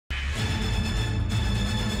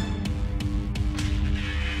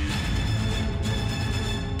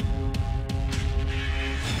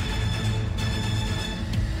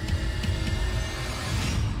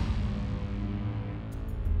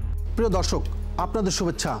প্রিয় দর্শক, আপনাদের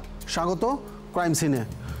শুভেচ্ছা, স্বাগত ক্রাইম সিনে।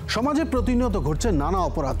 সমাজে প্রতিনিয়ত ঘটছে নানা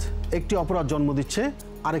অপরাধ, একটি অপরাধ জন্ম দিচ্ছে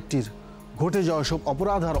আরেকটির। ঘটে যাওয়া সব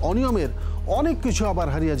অপরাধ আর অনিয়মের অনেক কিছু আবার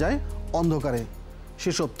হারিয়ে যায় অন্ধকারে।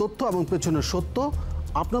 সেসব তথ্য এবং পেছনের সত্য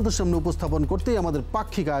আপনাদের সামনে উপস্থাপন করতেই আমাদের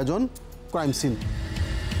পাক্ষিক আয়োজন ক্রাইম সিন।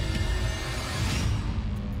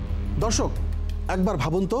 দর্শক, একবার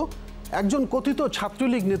ভাবুন তো, একজন কথিত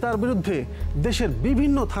ছাত্রলীগ নেতার বিরুদ্ধে দেশের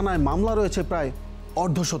বিভিন্ন থানায় মামলা রয়েছে প্রায়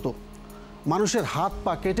অর্ধশত। মানুষের হাত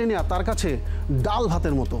পা কেটে নেওয়া তার কাছে ডাল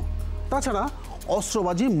ভাতের মতো। তাছাড়া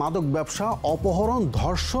অস্ত্রবাজি, মাদক ব্যবসা, অপহরণ,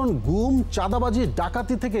 ধর্ষণ, গুম, চাঁদাবাজি,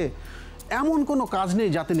 ডাকাতি থেকে এমন কোনো কাজ নেই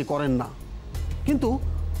যা তিনি করেন না। কিন্তু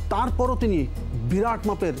তারপরও তিনি বিরাট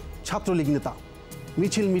মাপের ছাত্রলীগ নেতা।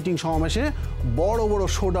 মিছিল, মিটিং, সমাবেশে বড় বড়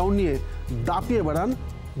শোডাউন নিয়ে দাপিয়ে বেড়ান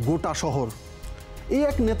গোটা শহর। এই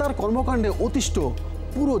এক নেতার কর্মকাণ্ডে অতিষ্ঠ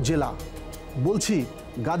পুরো জেলা। বলছি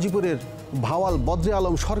গাজীপুরের ভাওয়াল বদ্রে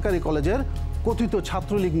আলম সরকারি কলেজের কথিত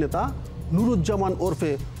ছাত্রলীগ নেতা নুরুজ্জামান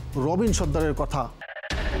ওরফে রবিন সর্দারের কথা।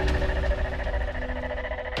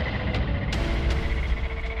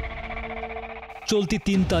 চলতি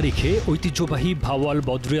 ৩ তারিখে ঐতিহ্যবাহী ভাওয়াল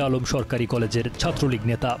বদ্রে আলম সরকারি কলেজের ছাত্রলীগ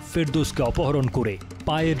নেতা ফেরদৌসকে অপহরণ করে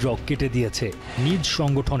পায়ের রগ কেটে দিয়েছে নিজ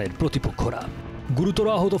সংগঠনের প্রতিপক্ষরা। গুরুতর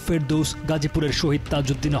আহত ফেরদৌস গাজীপুরের শহীদ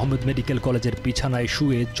তাজউদ্দিন আহমেদ মেডিকেল কলেজের বিছানায়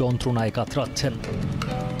শুয়ে যন্ত্রণায় কাতরাচ্ছেন।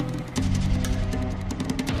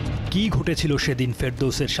 কি ঘটেছিল সেদিন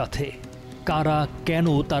ফেরদৌসের সাথে? কারা কেন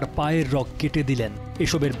তার পায়ের রগ কেটে দিলেন?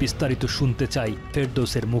 এসবের বিস্তারিত শুনতে চাই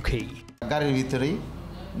ফেরদৌসের মুখেই। গাড়ির ভিতরেই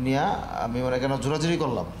নিয়ে আমি মনে কেন জোরাজুরি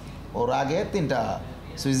করলাম। ওর আগে 3টা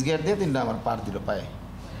সুইচ গিয়ার দিয়ে 3টা আমার পার দিল পায়ে।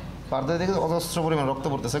 পার দিয়ে দেখে অজস্র পরিমাণ রক্ত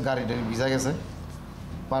পড়তেছে, গাড়িটা ভিজা গেছে।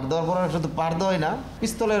 পার দেওয়ার পরে শুধু পার দেওয়াই না,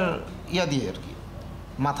 পিস্তলের ইয়া দিয়ে আর কি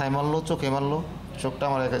মাথায় মারলো, চোখে মারলো। চোখটা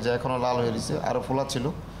আমার একা যায়, এখনও লাল হয়ে দিছে, আরও ফোলা ছিল,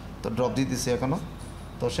 তো ড্রপ দিয়ে দিচ্ছে এখনও।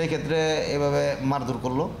 তো সেই ক্ষেত্রে এভাবে মারধর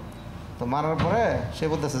করলো। তো মারার পরে সে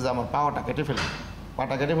বলতেছে যে আমার পাটা কেটে ফেলবে,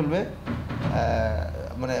 পাটা কেটে ফেলবে।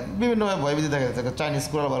 মানে বিভিন্নভাবে ভয়ভীতি দেখা যাচ্ছে। চাইনিজ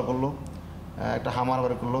কুড়াল বার করলো, একটা হামার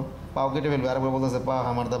বার করলো, পাও কেটে ফেলবে, আরেকবার বলতেছে পা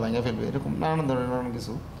হামার দা ভাঙা ফেলবে, এরকম নানান ধরনের নানান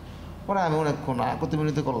কিছু। পরে আমি অনেকক্ষণ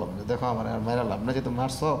প্রতিমিনিত করলাম যে দেখো আমার আর মেরা লাভ না, যে তুমি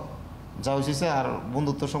মারছ যা হয়েছে। আর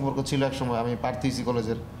বন্ধুত্ব সম্পর্ক ছিল এক সময়, আমি প্রার্থী হয়েছি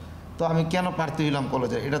কলেজের, তো আমি কেন প্রার্থী হইলাম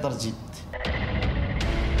কলেজের, এটা তার জিত।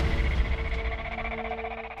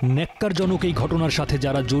 ন্যাক্কারজনক এই ঘটনার সাথে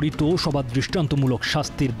যারা জড়িত সবার দৃষ্টান্তমূলক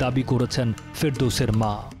শাস্তির দাবি করেছেন ফেরদৌসের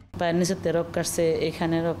মা। পায়ের নিচেতে রক কাটছে,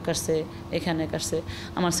 এখানে রক কাটছে, এখানে কাটছে,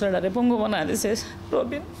 আমার ছেলেটারে পঙ্গু বানায় দিছে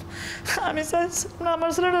রবিন। আমি চাইছি না আমার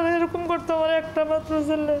ছেলেটারে এরকম করতে, আমার একটা মাত্র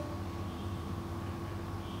ছেলে।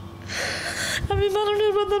 আমি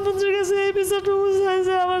মাননীয় প্রধানমন্ত্রীর কাছে এই বিচারটুকু চাই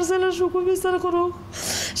যে আমার ছেলে সুখ বিচার করুক।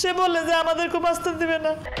 সে বলে যে আমাদেরকে বাঁচতে দিবে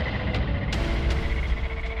না।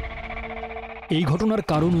 এই ঘটনার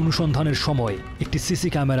কারণ অনুসন্ধানের সময় একটি সিসি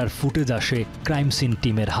ক্যামেরার ফুটেজ আসে ক্রাইম সিন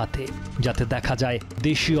টিমের হাতে, যাতে দেখা যায়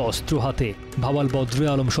দেশীয় অস্ত্র হাতে ভাওয়াল বদ্রে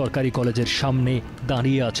আলম সরকারি কলেজের সামনে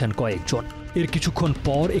দাঁড়িয়ে আছেন কয়েকজন। এর কিছুক্ষণ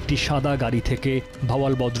পর একটি সাদা গাড়ি থেকে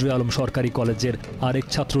ভাওয়াল বদ্রে আলম সরকারি কলেজের আরেক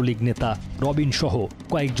ছাত্রলীগ নেতা রবিন সহ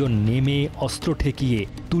কয়েকজন নেমে অস্ত্র ঠেকিয়ে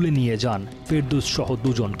তুলে নিয়ে যান ফেরদৌস সহ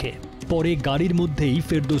দুজনকে। পরে গাড়ির মধ্যেই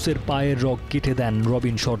ফেরদৌসের পায়ের রগ কেটে দেন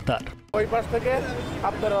রবিন সর্দার। ওই পাশ থেকে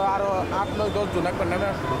আপনার আরো 8-9-10 জন একবার নেমে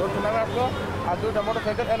আসলো, 10 জন নেমে আসলো, আর 2টা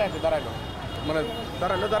মোটরসাইকেল এনে এসে দাঁড়াইলো। মানে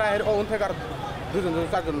দাঁড়ায় ওখান থেকে আর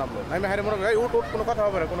 2-4 জন নামলো। আমি হারে মনে করি উঠ কোনো কথা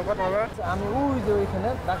হবে না, কোনো কথা হবে না। আমি ওই যে ওইখানে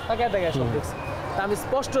তাকে দেখে সব দেখছি, তা আমি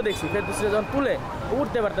স্পষ্ট দেখছি ফেরদৌসে যখন তুলে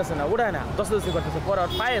উঠতে পারতেছে না, উঠায় না, দশি পারতেছে। পরে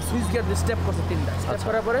ওর পায়ে সুইচ গিয়ার দিয়ে স্টেপ করছে 3টা। স্টেপ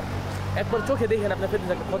করার পরে একবার চোখে দেখেন আপনার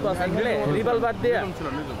ফেরদৌস কত আছে রিভলভার দিয়ে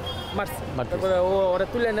মারছে। তারপরে ওরা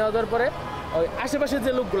তুলে নেওয়া যাওয়ার পরে ওই আশেপাশে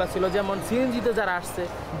যে লোকগুলো ছিল, যেমন সিএনজিতে যারা আসছে,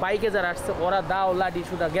 বাইকে যারা আসছে, ওরা দাও লাঠি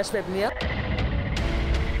সুদা গ্যাস পাইপ নিয়ে।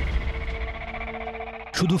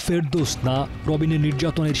 শুধু ফেরদৌস না, রবিনের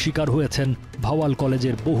নির্যাতনের শিকার হয়েছেন ভাওয়াল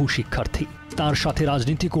কলেজের বহু শিক্ষার্থী। তার সাথে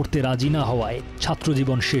রাজনীতি করতে রাজি না হওয়ায়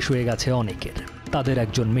ছাত্রজীবন শেষ হয়ে গেছে অনেকের। তাদের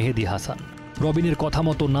একজন মেহেদি হাসান। রবিনের কথা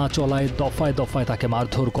মতো না চলায় দফায় দফায় তাকে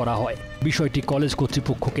মারধর করা হয়। বিষয়টি কলেজ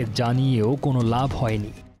কর্তৃপক্ষকে জানিয়েও কোনো লাভ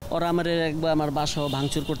হয়নি। ওরা আমার একবার আমার বাসা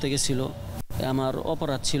ভাঙচুর করতে গেছিল, আমার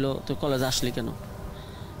অপরাধ ছিল, তো কলেজ আসলি কেন?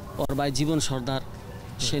 ওর ভাই জীবন সর্দার,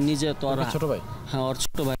 সে নিজে তো ছোট ভাই, হ্যাঁ ওর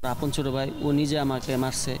ছোট ভাই, আপন ছোট ভাই, ও নিজে আমাকে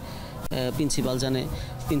মারছে। প্রিন্সিপাল জানে,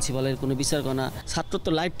 প্রিন্সিপালের কোনো বিচার করে না। ছাত্র তো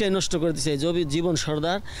লাইফটাই নষ্ট করে দিছে জীবন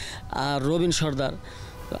সর্দার আর রবিন সর্দার।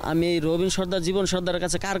 আমি এই রবিন সর্দার, জীবন সর্দারের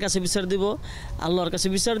কাছে কার কাছে বিচার দিব? আল্লাহর কাছে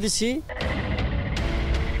বিচার দিছি।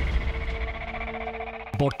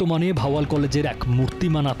 বর্তমানে ভাওয়াল কলেজের এক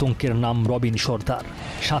মূর্তিমান আতঙ্কের নাম রবিন সর্দার।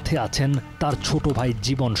 সাথে আছেন তার ছোট ভাই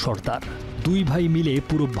জীবন সর্দার। দুই ভাই মিলে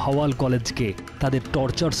পুরো ভাওয়াল কলেজকে তাদের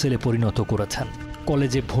টর্চার সেলে পরিণত করেছেন।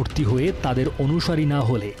 কলেজে ভর্তি হয়ে তাদের অনুসারী না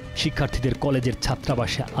হলে শিক্ষার্থীদের কলেজের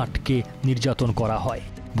ছাত্রাবাসে আটকে নির্যাতন করা হয়।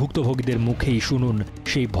 ভুক্তভোগীদের মুখেই শুনুন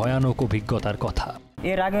সেই ভয়ানক অভিজ্ঞতার কথা।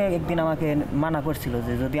 এর আগে একদিন আমাকে মানা করছিল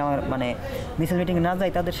যে যদি আমার মানে মিছিল মিটিং না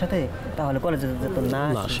যায় তাদের সাথে, তাহলে কলেজে যেত না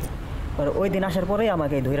আসে। ওই দিন আসার পরেই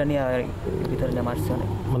আমাকে ধৈর্য নিয়ে ভিতরে নিয়ে মারছে অনেক।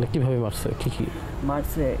 মানে কিভাবে মারছে, কি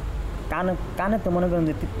মারছে? কানে তো মনে করেন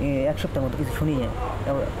যে 1 সপ্তাহের মতো কিছু শুনিয়ে,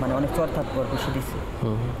 মানে অনেক চর থাকবার বসে দিচ্ছে,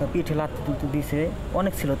 পিঠে লাত দিছে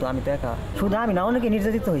অনেক ছিল। তো আমি তো একা, শুধু আমি না, অনেকে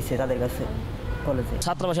নির্যাতিত হয়েছে তাদের কাছে কলেজে।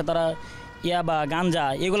 ছাত্রাবাসে তারা বা গাঞ্জা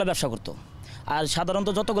এগুলো ব্যবসা করতো। আর সাধারণত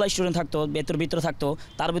যতগুলো স্টুডেন্ট থাকতো ভিতরে থাকতো,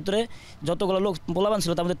 তার ভিতরে যতগুলো লোক পোলাবান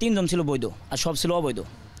ছিল তার মধ্যে 3 জন ছিল বৈধ আর সব ছিল অবৈধ।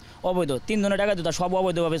 3 জনের টাকা দিত, সব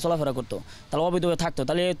অবৈধভাবে চলাফেরা করতো। তাহলে অবৈধভাবে থাকতো,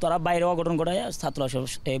 তাহলে তারা বাইরে অঘটন ঘটায় ছাত্র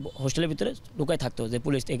এই হোস্টেলের ভিতরে লুকাই থাকতো, যে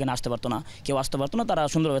পুলিশ এখানে আসতে পারতো না, কেউ আসতে পারতো না, তারা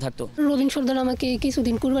সুন্দরভাবে থাকতো। রবিন সর্দার আমাকে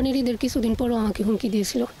কিছুদিন কুরবানির ঈদের কিছুদিন পরও আমাকে হুমকি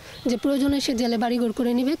দিয়েছিল যে প্রয়োজনে সে জেলে বাড়িঘর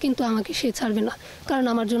করে নেবে, কিন্তু আমাকে সে ছাড়বে না, কারণ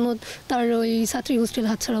আমার জন্য তার ওই ছাত্রী হোস্টেল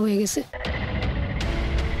হাতছাড়া হয়ে গেছে।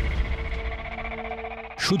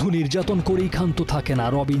 শুধু নির্যাতন করেই ক্ষান্ত থাকে না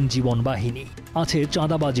রবিন জীবন বাহিনী, আছে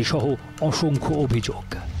চাঁদাবাজি সহ অসংখ্য অভিযোগ।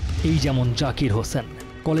 এই যেমন জাকির হোসেন,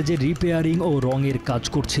 কলেজের রিপেয়ারিং ও রঙের কাজ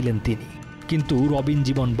করছিলেন তিনি, কিন্তু রবিন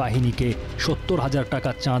জীবন বাহিনীকে 70,000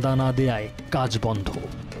 টাকা চাঁদা না দেয়ায় কাজ বন্ধ।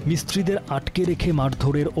 মিস্ত্রিদের আটকে রেখে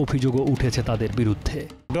মারধরের অভিযোগও উঠেছে তাদের বিরুদ্ধে।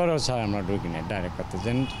 ডরও ছাড়া আমরা ঢুকি না, ডাইরেক্ট করতে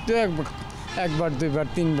চান। একবার 2বার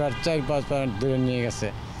 3বার 4-5 বার ধরে নিয়ে গেছে।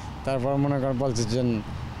 তারপর মনে কর বলছে যে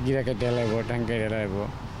গিরাকে ঢেলাইবো, ট্যাঙ্কে ঢেলাইবো,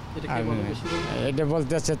 এটা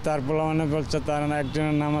বলতে আছে। তারপর মানে বলছে তার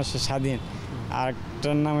একজনের নাম আছে স্বাধীন,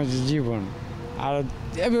 আরেকটার নাম হচ্ছে জীবন, আর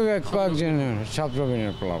এভাবে কয়েকজনের, সব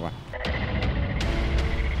রবিনের পোলাপা।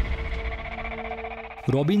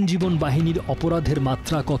 রবিন জীবন বাহিনীর অপরাধের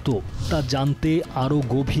মাত্রা কত তা জানতে আরও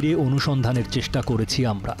গভীরে অনুসন্ধানের চেষ্টা করেছি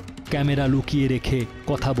আমরা। ক্যামেরা লুকিয়ে রেখে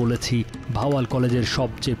কথা বলেছি ভাওয়াল কলেজের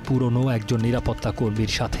সবচেয়ে পুরনো একজন নিরাপত্তা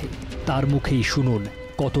কর্মীর সাথে। তার মুখেই শুনুন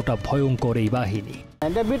কতটা ভয়ঙ্কর এই বাহিনী।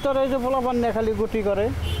 এটা ভিতরে যে পোলাপান নিয়ে খালি গুটি করে,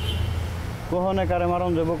 কোহনে কারে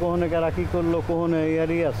মারণ যাবো, কোহনে কারা কি করলো, কোহনে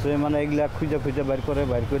ইয়ারই আছে, মানে এগুলা খুঁজে বাইর করে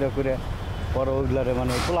পরে ওইগুলারে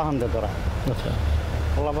মানে পোলাহান দিয়ে ধরা। আচ্ছা,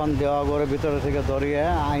 পোলাপান দেওয়া করে ভিতরে থেকে ধরিয়ে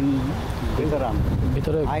আইন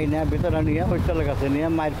ভিতরে আইনে ভিতরে নিয়ে হোস্টেলের কাছে নিয়ে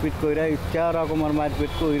মারপিট কইরা, ইচ্ছা রকমের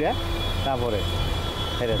মারপিট কইরা তারপরে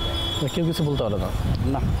হেরে যায়। কেউ কিছু বলতে পারে না?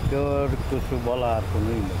 না, কেউ কিছু বলার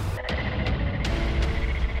কোনোই নেই।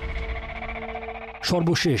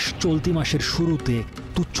 সর্বশেষ চলতি মাসের শুরুতে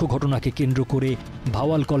তুচ্ছ ঘটনাকে কেন্দ্র করে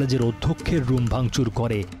ভাওয়াল কলেজের অধ্যক্ষের রুম ভাঙচুর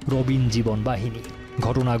করে রবিন জীবন বাহিনী।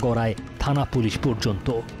 ঘটনা গড়ায় থানা পুলিশ পর্যন্ত।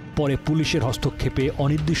 পরে পুলিশের হস্তক্ষেপে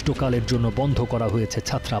অনির্দিষ্টকালের জন্য বন্ধ করা হয়েছে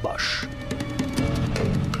ছাত্রাবাস।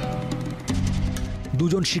 2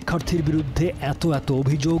 জন শিক্ষার্থীর বিরুদ্ধে এত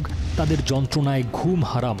অভিযোগ, তাদের যন্ত্রণায় ঘুম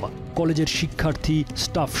হারাম কলেজের শিক্ষার্থী,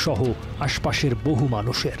 স্টাফ সহ আশপাশের বহু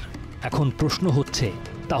মানুষের। এখন প্রশ্ন হচ্ছে,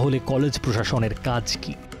 তাহলে কলেজ প্রশাসনের কাজ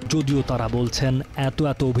কি? যদিও তারা বলছেন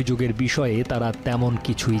এত অভিযোগের বিষয়ে তারা তেমন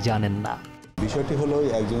কিছুই জানেন না। বিষয়টি হলো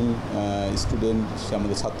একজন স্টুডেন্ট, সে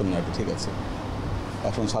আমাদের ছাত্র না, ঠিক আছে,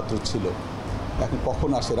 এখন ছাত্র ছিল, এখন কখন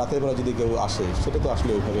আসে, রাতের বেলা যদি কেউ আসে, সেটা তো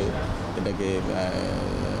আসলে ওইভাবে এটাকে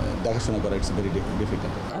দেখাশোনা করা ইটস ভেরি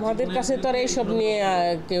ডিফিকাল্ট। আমাদের কাছে তো আর এইসব নিয়ে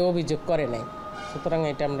কেউ অভিযোগ করে নাই, সুতরাং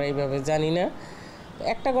এটা আমরা এইভাবে জানি না।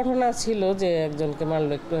 একটা ঘটনা ছিল যে একজনকে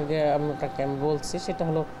মারলো, একটু আগে আপনাকে আমি বলছি, সেটা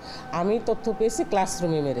হলো আমি তথ্য পেয়েছি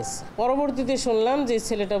ক্লাসরুমে মেরেছে। পরবর্তীতে শুনলাম যে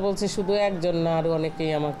ছেলেটা বলছে শুধু একজন না, আরও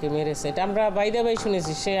অনেকেই আমাকে মেরেছে। এটা আমরা বাইরে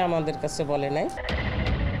শুনেছি, সে আমাদের কাছে বলে নাই।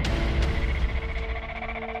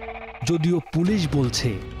 যদিও পুলিশ বলছে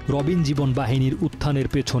রবিন জীবন বাহিনীর উত্থানের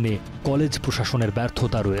পেছনে কলেজ প্রশাসনের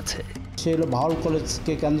ব্যর্থতা রয়েছে। সে হলো ভাওয়াল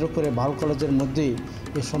কলেজকে কেন্দ্র করে ভাওয়াল কলেজের মধ্যেই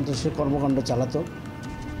এই সন্ত্রাসী কর্মকাণ্ড চালাতো,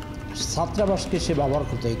 ছাত্রাবাসকে সে ব্যবহার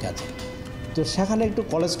করতো এই কাজে। তো সেখানে একটু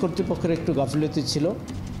কলেজ কর্তৃপক্ষের একটু গাফিলতি ছিল,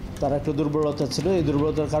 তার একটু দুর্বলতা ছিল। এই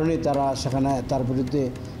দুর্বলতার কারণেই তারা সেখানে তার বিরুদ্ধে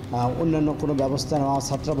অন্যান্য কোনো ব্যবস্থা নেওয়া,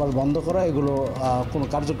 ছাত্রাবাস বন্ধ করা, এগুলো কোনো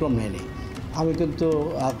কার্যক্রম নেয়নি। আমি কিন্তু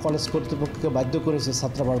কলেজ কর্তৃপক্ষকে বাধ্য করেছি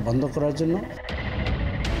ছাত্রাবাস বন্ধ করার জন্য।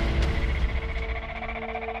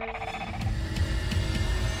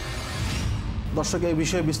 দর্শক, এই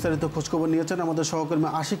বিষয়ে বিস্তারিত খোঁজখবর নিয়েছেন আমাদের সহকর্মী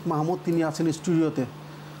আশিক মাহমুদ, তিনি আছেন স্টুডিওতে।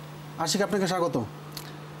 আশিক, আপনাকে স্বাগত।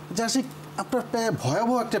 যে আশিক, আপনার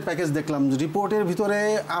ভয়াবহ একটা প্যাকেজ দেখলাম রিপোর্টের ভিতরে।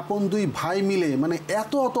 আপন 2 ভাই মিলে মানে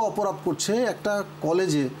এত অপরাধ করছে একটা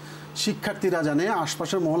কলেজে, শিক্ষার্থীরা জানে,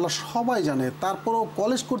 আশপাশের মহল্লা সবাই জানে, তারপরও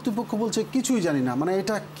কলেজ কর্তৃপক্ষ বলছে কিছুই জানি না। মানে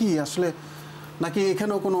এটা কি আসলে, নাকি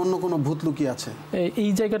এখানেও অন্য কোনো ভূত লুকিয়ে আছে?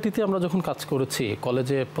 এই জায়গাটিতে আমরা যখন কাজ করেছি,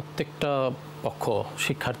 কলেজে প্রত্যেকটা পক্ষ,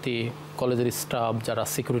 শিক্ষার্থী, কলেজের স্টাফ, যারা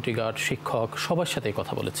সিকিউরিটি গার্ড, শিক্ষক, সবার সাথেই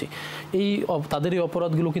কথা বলেছি। তাদের এই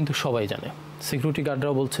অপরাধগুলো কিন্তু সবাই জানে। সিকিউরিটি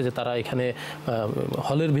গার্ডরাও বলছে যে তারা এখানে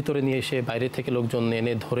হলের ভিতরে নিয়ে এসে বাইরে থেকে লোকজন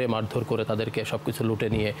এনে ধরে মারধর করে তাদেরকে সব কিছু লুটে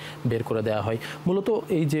নিয়ে বের করে দেওয়া হয়। মূলত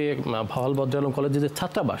এই যে ভাওয়াল বদ্রালম কলেজে যে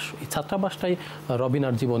ছাত্রাবাস, এই ছাত্রাবাসটাই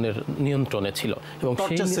রবিনার জীবনের নিয়ন্ত্রণে ছিল এবং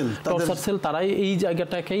সেই টর্চার সেল তারাই এই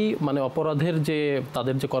জায়গাটাকেই মানে অপরাধের যে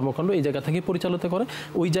তাদের যে কর্মকাণ্ড এই জায়গা থেকে পরিচালিত করে।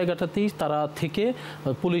 ওই জায়গাটাতেই তারা থেকে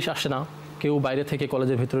পুলিশ আসে না, কেউ বাইরে থেকে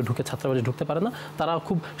কলেজের ভিতরে ঢুকে ছাত্রাবাসে ঢুকতে পারে না, তারা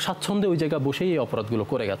খুব স্বাচ্ছন্দ্যে ওই জায়গায় বসেই এই অপরাধগুলো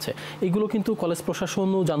করে গেছে। এইগুলো কিন্তু কলেজ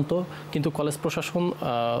প্রশাসনও জানতো, কিন্তু কলেজ প্রশাসন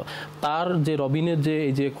তার যে রবিনের যে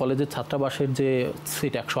এই যে কলেজের ছাত্রাবাসের যে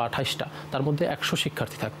সিট 128টা, তার মধ্যে 100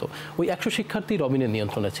 শিক্ষার্থী থাকতো। ওই 100 শিক্ষার্থী রবিনের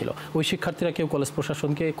নিয়ন্ত্রণে ছিল। ওই শিক্ষার্থীরা কেউ কলেজ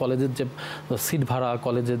প্রশাসনকে কলেজের যে সিট ভাড়া,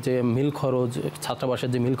 কলেজের যে মিল খরচ, ছাত্রাবাসের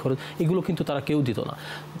যে মিল খরচ, এগুলো কিন্তু তারা কেউ দিত না।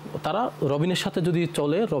 তারা রবিনের সাথে যদি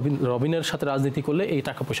চলে, রবিনের সাথে রাজনীতি করলে এই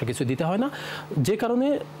টাকা পয়সা কিছু দিতে হয় না, যে কারণে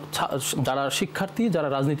যারা শিক্ষার্থী যারা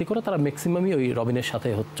রাজনীতি করে তারা ম্যাক্সিমামই ওই রবিনের সাথে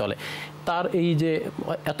চলে। তার এই যে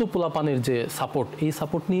এত পোলাপানের যে সাপোর্ট, এই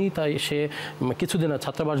সাপোর্ট নিয়েই তাই সে কিছুদিন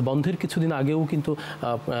ছাত্রাবাস বন্ধের কিছুদিন আগেও কিন্তু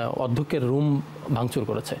অধ্যক্ষের রুম ভাঙচুর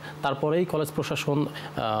করেছে। তারপরেই কলেজ প্রশাসন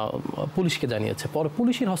পুলিশকে জানিয়েছে, পরে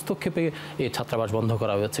পুলিশের হস্তক্ষেপে এই ছাত্রাবাস বন্ধ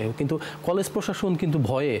করা হয়েছে। কিন্তু কলেজ প্রশাসন কিন্তু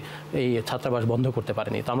ভয়ে এই ছাত্রাবাস বন্ধ করতে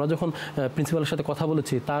পারেনি। তো আমরা যখন প্রিন্সিপালের সাথে কথা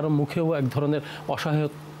বলেছি, তার মুখেও এক ধরনের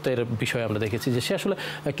অসহায়ত্বের বিষয় আমরা দেখেছি, যে সে আসলে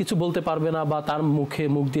কিছু বলতে পারবে না, বা তার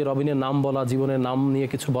মুখ দিয়ে রবিনের নাম বলা, জীবনের নাম নিয়ে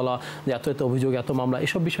কিছু বলা, যে এত অভিযোগ, এত মামলা,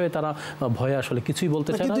 এসব বিষয়ে তারা ভয়ে আসলে কিছুই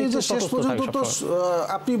বলতে চায় না। শেষ পর্যন্ত তো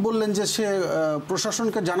আপনি বললেন যে সে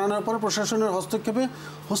প্রশাসনকে জানানোর পরে প্রশাসনের হস্তক্ষেপে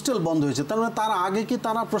হোস্টেল বন্ধ হয়েছে, তার মানে তার আগে কি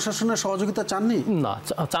তারা প্রশাসনের সহযোগিতা চাননি? না,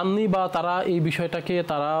 চাননি, বা তারা এই বিষয়টাকে,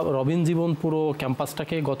 তারা রবিন জীবন পুরো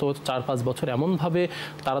ক্যাম্পাসটাকে গত 4-5 বছর এমনভাবে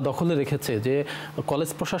তারা দখলে রেখেছে যে কলেজ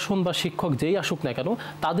প্রশাসন বা শিক্ষক যেই আসুক না কেন,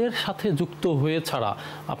 তাদের সাথে যুক্ত হয়ে ছাড়া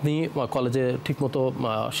আপনি কলেজে ঠিকমতো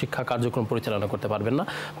শিক্ষা কার্যক্রম পরিচালনা করতে পারবেন না।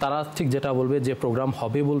 তারা ঠিক যেটা বলবে, যে প্রোগ্রাম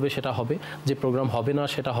হবে বলবে সেটা হবে, যে প্রোগ্রাম হবে না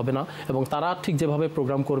সেটা হবে না। এবং তারা ঠিক যেভাবে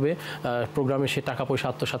প্রোগ্রাম করবে, প্রোগ্রামে সে টাকা পয়সা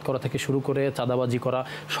আত্মসাৎ করা থেকে শুরু করে চাঁদাবাজি করা,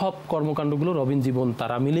 সব কর্মকাণ্ডগুলো রবিন জীবন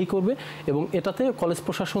তারা মিলেই করবে। এবং এটাতে কলেজ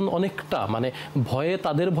প্রশাসন অনেকটা মানে ভয়ে,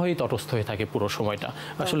 তাদের ভয়ে তটস্থ হয়ে থাকে পুরো সময়টা।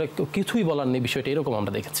 আসলে কিছুই বলার নেই বিষয়টা, এরকম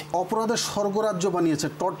আমরা দেখেছি। অপরাধের স্বর্গরাজ্য বানিয়েছে,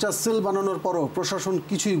 টর্চার সেল বানানোর পরও প্রশাসন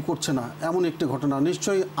কিছুই করছে না, এমন একটি ঘটনা।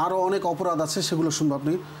 নিশ্চয়ই আরও অনেক অপরাধ আছে, সেগুলো শুনবো।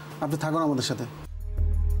 আপনি থাকুন আমাদের সাথে।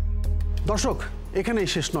 দর্শক, এখানেই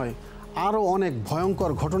শেষ নয়, আরও অনেক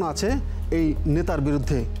ভয়ঙ্কর ঘটনা আছে এই নেতার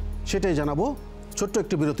বিরুদ্ধে, সেটাই জানাবো ছোট্ট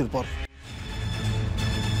একটি বিরতির পর।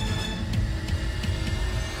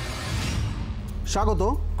 স্বাগত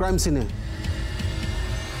ক্রাইম সিনে।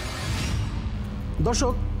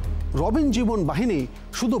 দর্শক, রবিন জীবন বাহিনী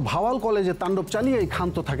শুধু ভাওয়াল কলেজে তাণ্ডব চালিয়েই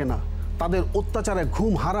ক্ষান্ত থাকে না, তাদের অত্যাচারে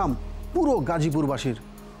ঘুম হারাম পুরো গাজীপুরবাসীর।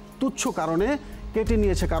 তুচ্ছ কারণে কেটে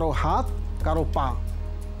নিয়েছে কারো হাত, কারো পা।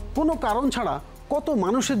 কোনো কারণ ছাড়া কত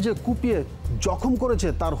মানুষের যে কুপিয়ে জখম করেছে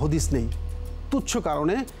তার হদিস নেই। তুচ্ছ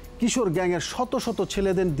কারণে কিশোর গ্যাংয়ের শত শত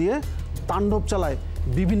ছেলেদের দিয়ে তাণ্ডব চালায়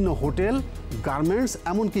বিভিন্ন হোটেল, গার্মেন্টস,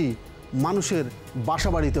 এমনকি মানুষের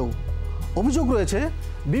বাসাবাড়িতেও। অভিযোগ রয়েছে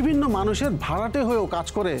বিভিন্ন মানুষের ভাড়াটে হয়েও কাজ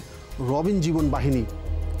করে রবিন জীবন বাহিনী।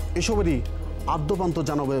 এসবেরই আদ্যপান্ত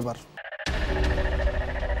জানাবো এবার।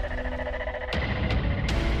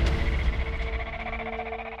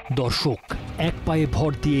 দর্শক, এক পায়ে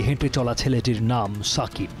ভর দিয়ে হেঁটে চলা ছেলেটির নাম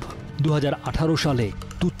সাকিব। 2018 সালে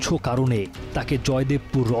তুচ্ছ কারণে তাকে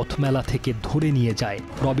জয়দেবপুর রথমেলা থেকে ধরে নিয়ে যায়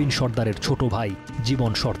রবিন সর্দারের ছোট ভাই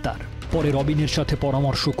জীবন সর্দার। পরে রবিনের সাথে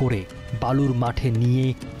পরামর্শ করে বালুর মাঠে নিয়ে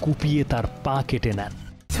কুপিয়ে তার পা কেটে নেন।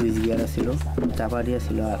 সুইচ গিয়ার ছিল, চাপারিয়া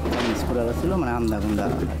ছিল, আর স্কুটার ছিল, মানে আন্দা গুন্দা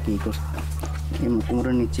আর কি করছে।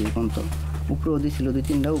 কোমরের নিচে কন্ত উপরেও দিয়েছিল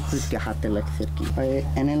 2-3টা, উপরে একটি হাতে লাগছে আর কি, পায়ে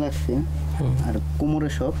এনে লাগছে, আর কোমরে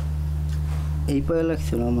সব। এই পায়ে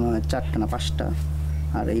লাগছিল মনে হয় 4টা না 5টা,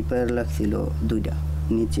 আর এই পায়ে লাগছিল 2টা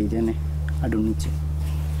নিচে, জানে আডুর নিচে।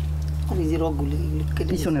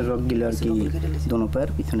 পিছনের রকগুলো আর কি, দোনো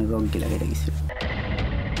পায়ের পিছনের রকগুলা কেটে গেছিল।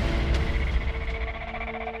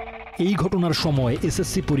 এই ঘটনার সময়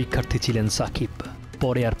এসএসসি পরীক্ষার্থী ছিলেন সাকিব।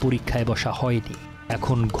 পরে আর পরীক্ষায় বসা হয়নি।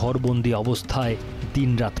 এখন ঘরবন্দি অবস্থায়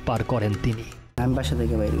দিনরাত পার করেন তিনি। আমি বাসা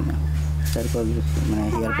থেকে বাইরে না, তারপর মানে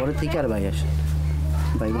এর পরে থেকে আর ভাই আসে,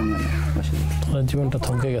 ভাই বোন বাসা জীবনটা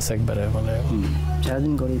থমকে গেছে একবারে, মানে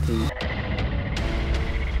সারাদিন করেই থেকে।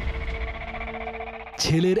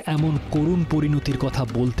 ছেলের এমন করুণ পরিণতির কথা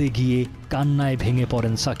বলতে গিয়ে কান্নায় ভেঙে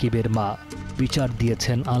পড়েন সাকিবের মা। বিচার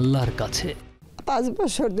দিয়েছেন আল্লাহর কাছে। 5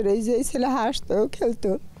 বছর ধরে যে ছেলে হাসতো, খেলতো,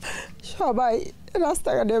 সবাই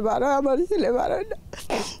রাস্তাঘাটে বাড়ায়, আমার ছেলে বাড়ায় না।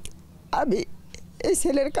 আমি এই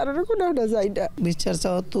ছেলের কারণে কোনোটা যায় না। বিচার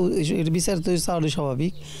চাওয়া তো এর বিচার তো চাওয়াটাই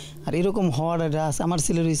স্বাভাবিক। আর এরকম হওয়ার আছে আমার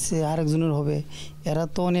ছেলের হচ্ছে আরেকজনের হবে, এরা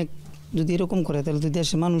তো অনেক যদি এরকম করে তাহলে তো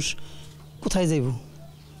দেশের মানুষ কোথায় যাইব?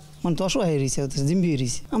 মানে তো অসহায় রয়েছে, জিম্বি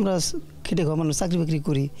রয়েছে। আমরা খেটে খাওয়া মানুষ, চাকরি বাকরি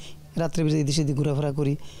করি, রাত্রে বেরিয়ে দেশে দিয়ে ঘোরাফেরা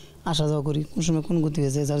করি, আসা যাওয়া করি, কোন সময় কোন গতি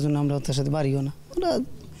হয়ে যায়, যার জন্য আমরা তার সাথে বাড়িও না। ওরা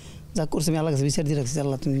যা করছে আমি আল্লাহ কাছে বিচার দিয়ে রাখছি,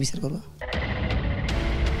 আল্লাহ তুমি বিচার করবা।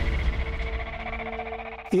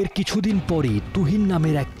 এর কিছুদিন পরই তুহিন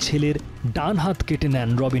নামের এক ছেলের ডান হাত কেটে নেন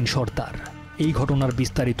রবিন সর্দার। এই ঘটনার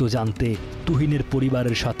বিস্তারিত জানতে তুহিনের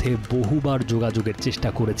পরিবারের সাথে বহুবার যোগাযোগের চেষ্টা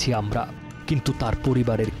করেছি আমরা, কিন্তু তার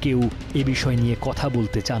পরিবারের কেউ এ বিষয় নিয়ে কথা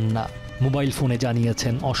বলতে চান না। মোবাইল ফোনে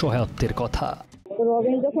জানিয়েছেন অসহায়ত্বের কথা।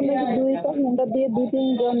 রবিন যখন ঘন্টা দিয়ে 2-3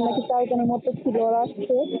 জন নাকি 4 জনের মতো ছিল, ওরা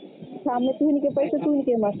আসছে সামনে তুহিনকে পাইছে,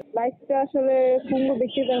 তুহিনকে মারছে। লাইফটা আসলে পূর্ণ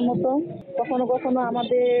ব্যক্তিদের মতো। কখনো কখনো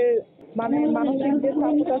আমাদের মানে মানসিক যে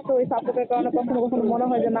সাপোর্ট আছে, ওই সাপোর্টের কারণে কখনো কখনো মনে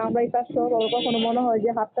হয় যে না আমরাই তার সব, আবার কখনো মনে হয় যে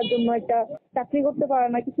হাতটার জন্য একটা চাকরি করতে পারে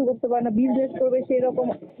না, কিছু করতে পারে না, বিজনেস করবে, সেই রকম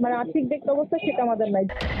মানে আর্থিক দিকটা অবস্থা সেটা আমাদের নাই।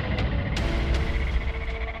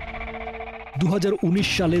 2019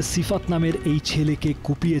 সালে সিফাত নামের এই ছেলেকে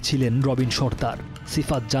কুপিয়েছিলেন রবিন সর্দার।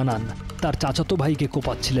 সিফাত জানান তার চাচাতো ভাইকে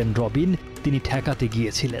কোপাচ্ছিলেন রবিন, তিনি ঠেকাতে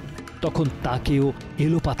গিয়েছিলেন। তখন তাকেও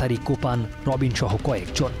এলোপাতারি কোপান রবিন সহ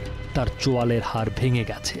কয়েকজন। তার চোয়ালের হাড় ভেঙে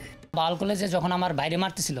গেছে। বাল কলেজে যখন আমার বাইরে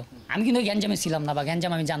মারতেছিল, আমি কিন্তু গ্যাঞ্জামে ছিলাম না বা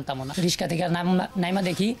গ্যাঞ্জাম আমি জানতামও না। রিক্সা থেকে নাইমা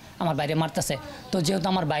দেখি আমার বাইরে মারতেছে, তো যেহেতু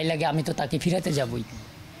আমার ভাই লাগে আমি তো তাকে ফিরাইতে যাবই।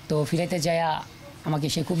 তো ফিরাইতে যাইয়া আমাকে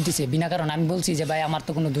সে খুব দিছে বিনা কারণ। আমি বলছি যে ভাই আমার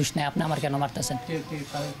তো কোনো দোষ নাই, আপনি আমার কেন মারতেছেন?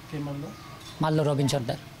 মারলো রবিন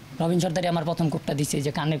সর্দার। রবিন সর্দারই আমার প্রথম কোপটা দিছে। এই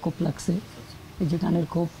যে কানে কোপ লাগছে, এই যে কানের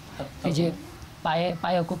কোপ, এই যে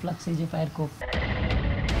পায়ে কোপ লাগছে, এই যে পায়ের কোপ।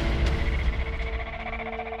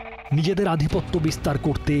 নিজেদের আধিপত্য বিস্তার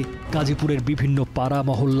করতে গাজীপুরের বিভিন্ন পাড়া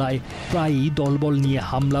মহল্লায় প্রায়ই দলবল নিয়ে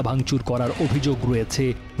হামলা ভাঙচুর করার অভিযোগ রয়েছে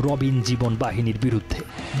রবিন জীবন বাহিনীর বিরুদ্ধে।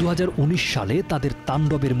 2019 সালে তাদের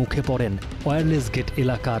তাণ্ডবের মুখে পড়েন ওয়্যারলেস গেট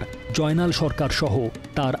এলাকার জয়নাল সরকার সহ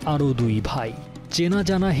তার আরও 2 ভাই। চেনা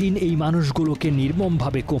জানাহীন এই মানুষগুলোকে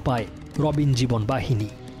নির্মমভাবে কোপায় রবিন জীবন বাহিনী।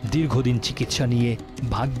 দীর্ঘদিন চিকিৎসা নিয়ে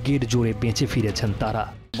ভাগ্যের জোরে বেঁচে ফিরেছেন তারা।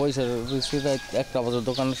 একটা বাজার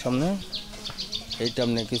দোকানের সামনে এইটা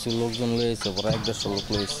আপনি কিছু লোকজন লয়েছে, প্রায় 150 লোক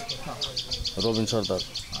লয়েছে। রবিন সর্দার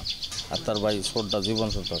আর তার ভাই সর্দার জীবন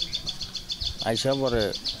সর্দার আইসা পরে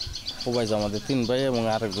কোবাইছে আমাদের 3 ভাই এবং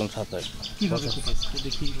আরেকজন সাথে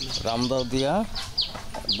রামদাও দিয়া,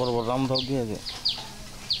 বড় বড় রামদাও দিয়ে যে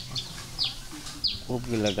খুব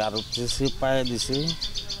গিলা গারদ দিয়েছে, পায়ে দিছে।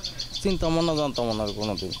 চিন্তা মনে জানতাম না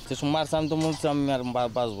কোনোদিন। যে সময় মারছে আমি তো মনে হচ্ছে আমি আর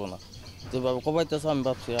বাঁচবো না, যেভাবে কোবাইতেছে আমি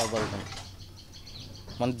ভাবছি আর বাঁচবো না।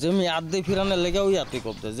 মানে জমি আর্ধে ফিরানোর লেগে ওই হাতে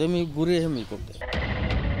করতে, জমি ঘুরে হেমি করতে।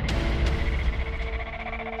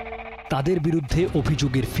 তাদের বিরুদ্ধে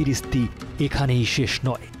অভিযোগের ফিরিস্তি এখানেই শেষ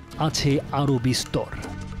নয়, আছে আরও বিস্তর।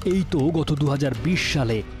 এই তো গত 2020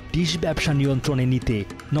 সালে ডিশ ব্যবসা নিয়ন্ত্রণে নিতে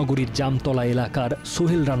নগরীর জামতলা এলাকার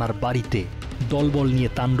সোহেল রানার বাড়িতে দলবল নিয়ে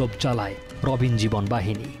তাণ্ডব চালায় রবিন জীবন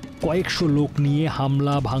বাহিনী। কয়েকশো লোক নিয়ে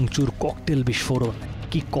হামলা ভাঙচুর, ককটেল বিস্ফোরণ।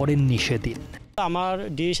 কি করেননি সেদিন? আমার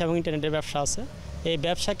ডিশ এবং ইন্টারনেটের ব্যবসা আছে। এই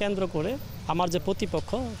ব্যবসা কেন্দ্র করে আমার যে প্রতিপক্ষ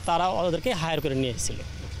তারা ওদেরকে হায়ার করে নিয়ে এসেছিল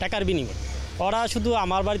টাকার বিনিময়ে। ওরা শুধু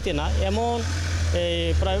আমার বাড়িতে না, এমন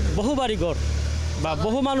প্রায় বহু বাড়িঘর বা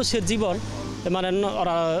বহু মানুষের জীবন মানে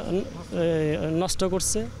ওরা নষ্ট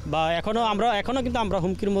করছে, বা এখনো কিন্তু আমরা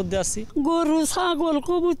হুমকির মধ্যে আছি। গরু, ছাগল,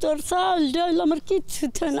 কবুতর, চাল ডাল আমার কিচ্ছু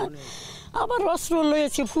না। আবার অস্ত্র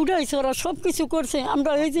লয়েছে, ফুটাইছে, ওরা সব কিছু করছে।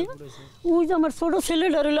 আমরা ওই যে আমার ছোটো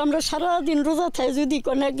ছেলেটা রইল, আমরা সারাদিন রোজা থাই, যদি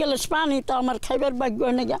কোনো এক গ্লাস পানি তো আমার খাইবার ভাগ্য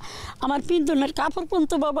নেই। আমার পিন্ধনের কাপড়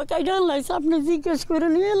পর্যন্ত বাবা কাইডা আনলাইছে। আপনি জিজ্ঞেস করে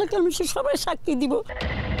নিয়ে এলাকার মানুষ সবাই সাক্ষী দিব।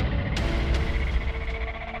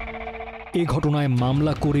 এ ঘটনায়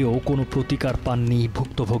মামলা করেও কোনো প্রতিকার পাননি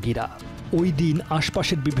ভুক্তভোগীরা। ওই দিন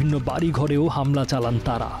আশপাশের বিভিন্ন বাড়িঘরেও হামলা চালান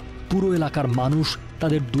তারা। পুরো এলাকার মানুষ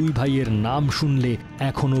তাদের 2 ভাইয়ের নাম শুনলে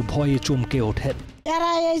এখনো ভয়ে চমকে ওঠেন।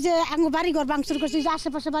 এরা এই যে বাড়িঘর ভাঙচুর করছে, যে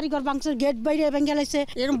আশেপাশে বাড়িঘর ভাঙচুর, গেট বাইরে ভেঙে গেছে,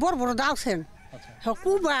 এরকম বড় বড় দাওছেন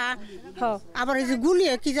কুবা, আবার এই যে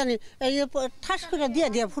গুলিয়ে কি জানি এই যে ঠাস করে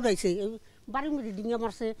দিয়ে ফুটাইছে। বাড়ির মধ্যে ডিঙ্গা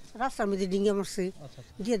মারছে, রাস্তার মধ্যে ডিঙ্গা মারছে,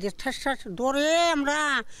 দিয়ে ঠাস ঠাস ডরে আমরা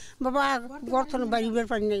বাবা গর্তনে বাড়ি বের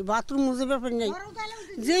পারি নাই, বাথরুম মুজে বের পারি নাই।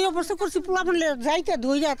 যে অবস্থা করছি পোলা মানলে যাইতে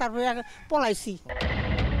ধইরা তারপরে পলাইছি।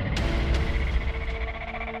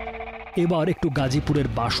 এবার একটু গাজীপুরের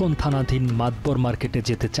বাসন থানাধীন মাতবর মার্কেটে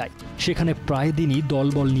যেতে চাই। সেখানে প্রায় দিনই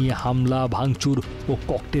দলবল নিয়ে হামলা ভাঙচুর ও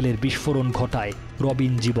ককটেলের বিস্ফোরণ ঘটায়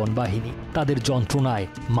রবিন জীবন বাহিনী। তাদের যন্ত্রণায়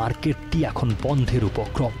মার্কেটটি এখন বন্ধের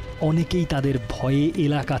উপক্রম। অনেকেই তাদের ভয়ে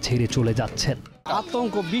এলাকা ছেড়ে চলে যাচ্ছেন।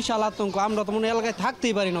 আতঙ্ক, বিশাল আতঙ্ক। আমরা তো মনে এলাকায়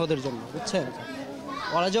থাকতেই পারি না ওদের জন্য, বুঝছেন?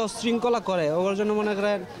 ওরা যে শৃঙ্খলা করে ওর জন্য মনে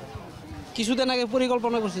করেন কিছুদিন আগে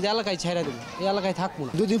পরিকল্পনা করছি যে এলাকায় ছেড়ে দিব, এই এলাকায় থাকবো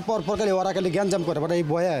না। 2 দিন পর পর খালি ওরা খালি গ্যাঞ্জাম করে, বাট এই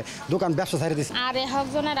বয়ে দোকান ব্যবসা ছেড়ে দিচ্ছে। আর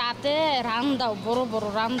একজনের রাতে রান দাও, বড় বড়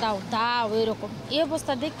রান দাও দাও, এরকম এই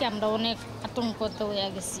অবস্থা দেখে আমরা অনেক আতঙ্কতে হয়ে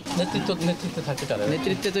গেছি।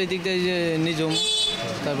 নেতৃত্বে তো এই দিক দিয়ে যে নিজম,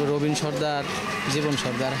 তারপর রবিন সর্দার, জীবন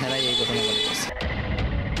সর্দার, হেরাই এই ঘটনা ঘটেছে।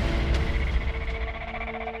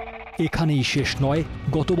 এখানেই শেষ নয়।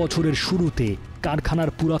 গত বছরের শুরুতে কারখানার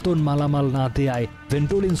পুরাতন মালামাল না দেয়ায়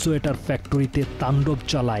ভেন্টোলিন সোয়েটার ফ্যাক্টরিতে তাণ্ডব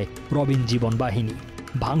চালায় রবিন জীবন বাহিনী,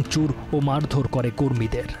 ভাঙচুর ও মারধর করে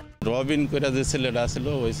কর্মীদের। রবিন করে যে ছেলেটা ছিল,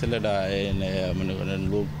 ওই ছেলেটা মনে করেন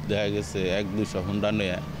লোক দেখা গেছে 1-200 হুন্ডা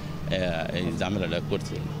নিয়ে এই ঝামেলাটা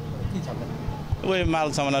করছে। ওই মাল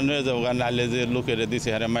সামানা নিয়ে যাবো, নাহলে যে লোকের দিছে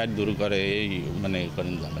হারে মায়ের দূর করে, এই মানে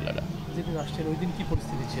করেন ঝামেলাটা।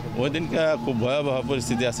 ওই দিনকে খুব ভয়াবহ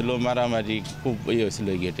পরিস্থিতি আসছিল, মারামারি খুব হয়েছিল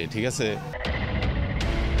গেটে, ঠিক আছে।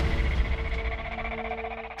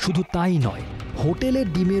 শুধু তাই নয়, হোটেলের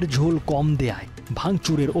ডিমের ঝোল কম দেয়ায়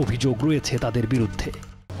ভাঙচুরের অভিযোগ রয়েছে তাদের বিরুদ্ধে।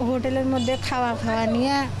 হোটেলের মধ্যে খাওয়া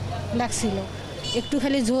নিয়ে লাগছিল, একটু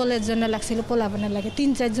খালি ঝোলের জন্য লাগছিল, পোলাপানের লাগে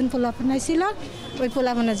 3-4 জন পোলাপান আইছিল, ওই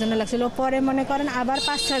পোলাপানের জন্য লাগছিল। পরে মনে করেন আবার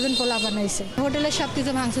 5-6 জন পোলাপান আইছে। হোটেলের সব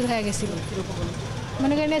কিছু ভাঙচুর হয়ে গেছিল,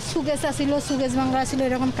 মনে করেন সুগেজ আসছিল, সুগেজ ভাঙ্গা ছিল,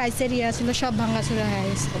 এরকম কাইসেরিয়া ছিল, সব ভাঙাচুর হয়ে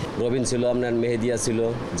গেছে। রবিন ছিল, আপনার মেহেদিয়া ছিল,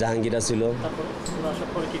 জাহাঙ্গীরা ছিল।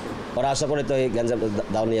 ওরা আসার পরে তো এই গাঞ্জা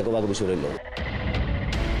দাও নিয়ে কোবাকুবি শুরু হইল।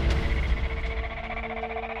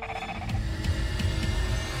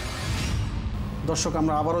 দর্শক,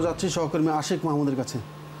 আমরা আবারও যাচ্ছি সহকর্মী আশিক মাহমুদের কাছে।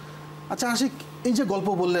 আচ্ছা আশিক, এই যে গল্প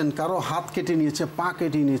বললেন কারো হাত কেটে নিয়েছে, পা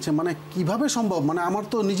কেটে নিয়েছে, মানে কিভাবে সম্ভব? মানে আমার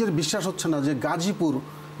তো নিজের বিশ্বাস হচ্ছে না যে গাজীপুর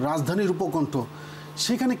রাজধানীর উপকণ্ঠ,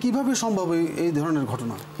 সেখানে কিভাবে সম্ভব এই ধরনের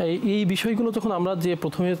ঘটনা? এই বিষয়গুলো যখন আমরা যে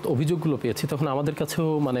প্রথমে অভিযোগগুলো পেয়েছি তখন আমাদের কাছেও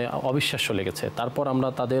মানে অবিশ্বাস্য লেগেছে। তারপর আমরা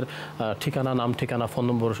তাদের ঠিকানা, নাম ঠিকানা, ফোন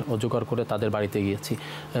নম্বর জোগাড় করে তাদের বাড়িতে গিয়েছি।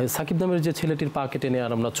 সাকিব নামের যে ছেলেটির পা কেটে নিয়ে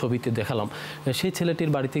আর আমরা ছবিতে দেখালাম, সেই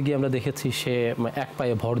ছেলেটির বাড়িতে গিয়ে আমরা দেখেছি সে এক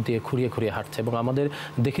পায়ে ভর দিয়ে খুঁড়িয়ে খুঁড়িয়ে হাঁটছে এবং আমাদের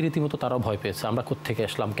দেখে রীতিমতো তারাও ভয় পেয়েছে। আমরা কোত্থেকে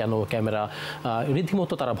আসলাম, কেন, ক্যামেরা,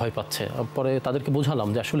 রীতিমতো তারা ভয় পাচ্ছে। পরে তাদেরকে বোঝালাম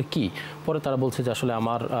যে আসলে কি। পরে তারা বলছে যে আসলে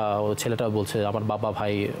আমার ছেলেটাও বলছে আমার বাবা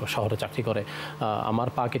ভাই শহরে চাকরি করে, আমার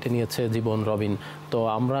পা কেটে নিয়েছে জীবন, রবিন। তো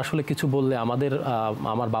আমরা আসলে কিছু বললে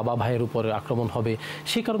আমার বাবা ভাইয়ের উপরে আক্রমণ হবে,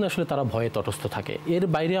 সেই কারণে আসলে তারা ভয়ে তটস্থ থাকে। এর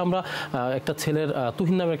বাইরে আমরা একটা ছেলের,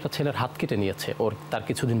 তুহিন নামের একটা ছেলের হাত কেটে নিয়েছে তার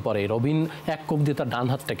কিছুদিন পরে। রবিন এক কোপ দিয়ে তার ডান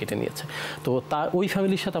হাতটা কেটে নিয়েছে। তো ওই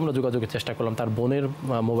ফ্যামিলির সাথে আমরা যোগাযোগের চেষ্টা করলাম, তার বোনের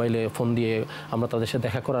মোবাইলে ফোন দিয়ে আমরা তাদের সাথে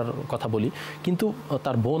দেখা করার কথা বলি, কিন্তু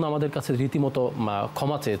তার বোন আমাদের কাছে রীতিমতো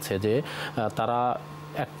ক্ষমা চেয়েছে যে তারা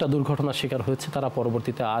একটা দুর্ঘটনার শিকার হয়েছে, তারা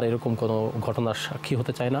পরবর্তীতে আর এরকম কোনো ঘটনার সাক্ষী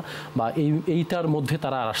হতে চায় না বা এইটার মধ্যে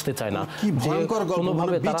তারা আর আসতে চায় না। কি ভয়ঙ্কর গল্প!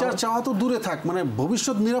 মানে বিচার চাওয়া তো দূরে থাক, মানে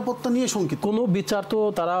ভবিষ্যৎ নিরাপত্তা নিয়ে শঙ্কিত। কোনো বিচার তো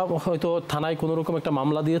তারা হয়তো থানায় কোনো রকম একটা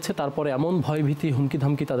মামলা দিয়েছে, তারপরে এমন ভয়ভীতি, হুমকি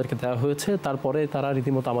ধামকি তাদেরকে দেওয়া হয়েছে, তারপরে তারা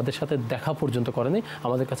রীতিমতো আমাদের সাথে দেখা পর্যন্ত করেনি।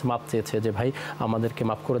 আমাদের কাছে মাপ চেয়েছে যে ভাই আমাদেরকে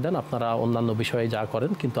মাফ করে দেন, আপনারা অন্যান্য বিষয়ে যা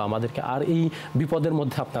করেন, কিন্তু আমাদেরকে আর এই বিপদের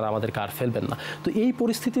মধ্যে আপনারা আমাদেরকে আর ফেলবেন না। তো এই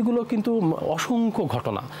পরিস্থিতিগুলো কিন্তু অসংখ্য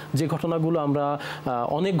ঘটনা, যে ঘটনাগুলো আমরা,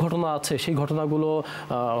 অনেক ঘটনা আছে, সেই ঘটনাগুলো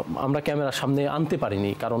আমরা ক্যামেরার সামনে আনতে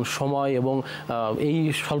পারিনি, কারণ সময় এবং এই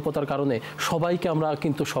স্বল্পতার কারণে সবাইকে আমরা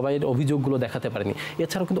কিন্তু সবাইয়ের অভিযোগগুলো দেখাতে পারিনি।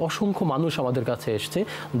 এছাড়াও কিন্তু অসংখ্য মানুষ আমাদের কাছে এসছে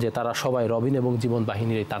যে তারা সবাই রবিন এবং জীবন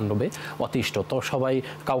বাহিনীর এই তাণ্ডবে অতিষ্ঠ। তো সবাই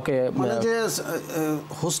কাউকে, মানে যে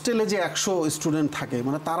হোস্টেলে যে 100 স্টুডেন্ট থাকে,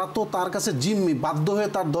 মানে তারা তো তার কাছে জিম্মি, বাধ্য হয়ে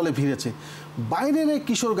তার দলে ভিড়েছে। বাইরের এই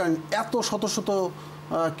কিশোর গ্যাং এত শত শত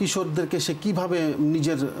কিশোরদেরকে সে কিভাবে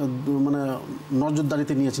নিজের মানে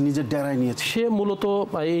নজরদারিতে নিয়েছে, নিজের ডেরায় নিয়েছে? সে মূলত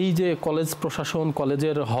এই যে কলেজ প্রশাসন,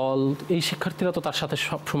 কলেজের হল, এই শিক্ষার্থীরা তো তার সাথে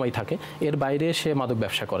সব সময় থাকে। এর বাইরে সে মাদক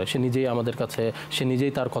ব্যবসা করে। সে নিজেই আমাদের কাছে, সে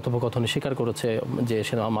নিজেই তার কথোপকথনে স্বীকার করেছে যে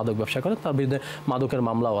সে মাদক ব্যবসা করে, তার বিরুদ্ধে মাদকের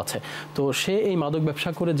মামলাও আছে। তো সে এই মাদক ব্যবসা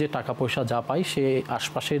করে যে টাকা পয়সা যা পায়, সে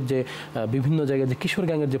আশপাশের যে বিভিন্ন জায়গায় যে কিশোর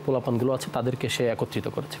গ্যাংয়ের যে পোলাপানগুলো আছে তাদেরকে সে একত্রিত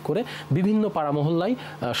করেছে, করে বিভিন্ন পাড়া মহল্লায়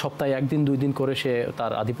সপ্তাহে 1 দিন 2 দিন করে সে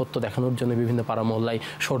তার আধিপত্য দেখানোর জন্য বিভিন্ন পাড়া মহল্লায়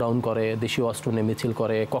শোডাউন করে, দেশীয় অস্ত্র নিয়ে মিছিল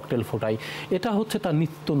করে, ককটেল ফোটায়। এটা হচ্ছে তার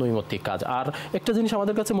নিত্য নৈমিত্তিক কাজ। আর একটা জিনিস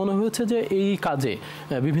আমাদের কাছে মনে হয়েছে যে এই কাজে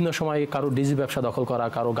বিভিন্ন সময় কারো ডিজি ব্যবসা দখল করা,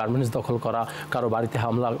 কারো গার্মেন্টস দখল করা, কারো বাড়িতে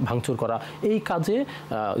হামলা ভাঙচুর করা, এই কাজে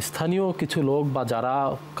স্থানীয় কিছু লোক বা যারা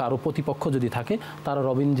কারো প্রতিপক্ষ যদি থাকে, তারা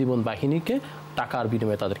রবিন জীবন বাহিনীকে টাকার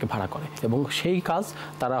বিনিময়ে তাদেরকে ভাড়া করে এবং সেই কাজ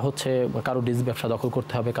তারা হচ্ছে কারো ডিজি ব্যবসা দখল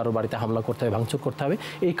করতে হবে, কারো বাড়িতে হামলা করতে হবে, ভাঙচুর করতে হবে।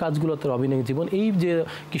 এই কাজগুলোতে রবিন জীবন, এই যে যে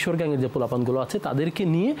কিশোর গ্যাংয়ের যে পোলাপানগুলো আছে তাদেরকে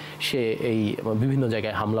নিয়ে সে এই বিভিন্ন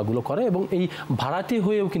জায়গায় হামলাগুলো করে এবং এই ভাড়াটে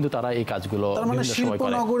হয়েও কিন্তু তারা এই কাজগুলো মানে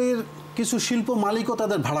শিল্পনগরীর কিছু শিল্প মালিকও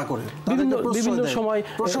তাদের ভাড়া করে, বিভিন্ন সময়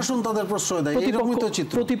প্রশাসন তাদের প্রশ্রয় দেয়, এরকমই তো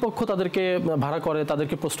চিত্র। প্রতিপক্ষ তাদেরকে ভাড়া করে,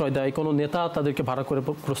 তাদেরকে প্রশ্রয় দেয়, কোনো নেতা তাদেরকে ভাড়া করে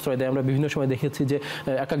প্রশ্রয় দেয়। আমরা বিভিন্ন সময় দেখেছি যে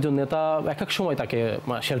এক একজন নেতা এক এক সময় তাকে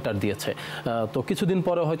শেল্টার দিয়েছে। তো কিছুদিন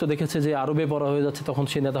পরে হয়তো দেখেছে যে আরবে বড় হয়ে যাচ্ছে, তখন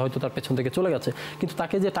সেই নেতা হয়তো তার পেছন থেকে চলে গেছে, কিন্তু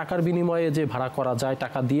তাকে যে টাকার বিনিময়ে যে ভাড়া করা যায়,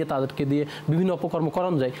 টাকা দিয়ে তাদেরকে দিয়ে বিভিন্ন অপকর্ম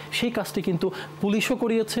করানো যায়, সেই কাজটি কিন্তু পুলিশও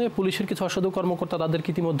করিয়েছে। পুলিশের কিছু অসাধু কর্মকর্তা তাদেরকে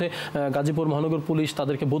ইতিমধ্যে গাজীপুর মহানগর পুলিশ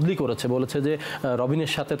তাদেরকে বদলি করেছে, বলেছে যে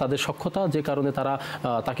রবিনের সাথে তাদের সখ্যতা, যে কারণে তারা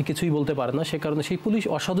তাকে কিছুই বলতে পারে না, সে কারণে সেই পুলিশ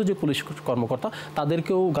অসাধু যে পুলিশ কর্মকর্তা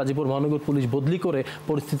তাদেরকেও গাজীপুর মহানগর পুলিশ বদলি করে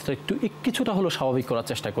পরিস্থিতিটা কিছুটা হলো স্বাভাবিক করার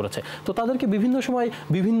চেষ্টা করেছে। তো তাদেরকে বিভিন্ন সময়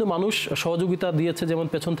বিভিন্ন মানুষ সহযোগিতা দিয়েছে, যেমন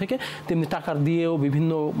পেছন থেকে, তেমনি টাকার দিয়েও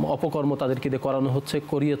বিভিন্ন অপকর্ম তাদেরকে দিয়ে করানো হচ্ছে,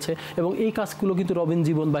 করিয়েছে। এবং এই কাজগুলো কিন্তু রবিন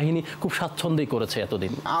জীবন বাহিনী খুব স্বাচ্ছন্দ্যেই করেছে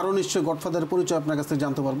এতদিন। আরও নিশ্চয়ই গডফাদারের পরিচয় আপনার কাছ থেকে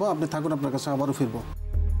জানতে পারবো, আপনি থাকুন, আপনার কাছে আবারও ফিরবো।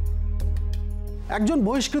 একজন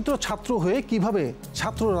বহিষ্কৃত ছাত্র হয়ে কিভাবে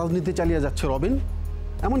ছাত্র রাজনীতি চালিয়ে যাচ্ছে রবিন,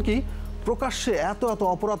 এমনকি প্রকাশ্যে এত এত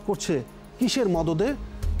অপরাধ করছে কিসের মদদে,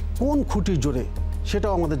 কোন খুঁটির জোরে,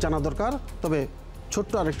 সেটাও আমাদের জানা দরকার। তবে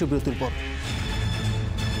ছোট্ট আরেকটি বিরতির পর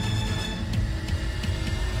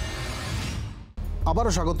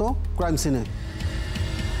আবারও স্বাগত ক্রাইম সিনে।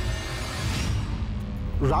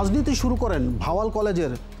 রাজনীতি শুরু করেন ভাওয়াল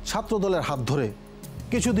কলেজের ছাত্রদলের হাত ধরে,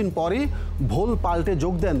 কিছুদিন পরই ভোল পাল্টে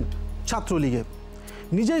যোগ দেন ছাত্রলীগে,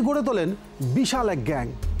 নিজেই গড়ে তোলেন বিশাল এক গ্যাং।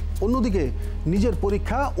 অন্যদিকে নিজের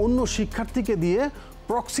পরীক্ষা অন্য শিক্ষার্থীকে দিয়ে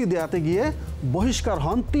প্রক্সি দেয়াতে গিয়ে বহিষ্কার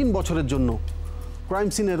হন 3 বছরের জন্য। ক্রাইম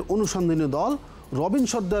সিনের অনুসন্ধানী দল রবিন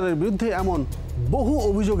সর্দারের বিরুদ্ধে এমন বহু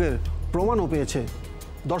অভিযোগের প্রমাণও পেয়েছে।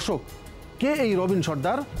 দর্শক, কে এই রবিন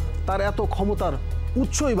সর্দার, তার এত ক্ষমতার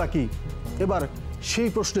উৎসই বা কি? এবার সেই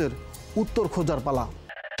প্রশ্নের উত্তর খোঁজার পালা।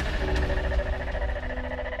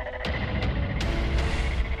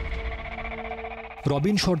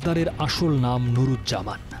 রবিন সর্দারের আসল নাম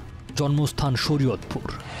নুরুজ্জামান, জন্মস্থান শরীয়তপুর,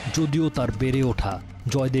 যদিও তার বেড়ে ওঠা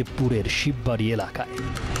জয়দেবপুরের শিববাড়ি এলাকায়।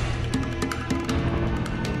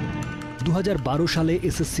 2012 সালে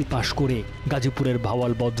এসএসসি পাশ করে গাজীপুরের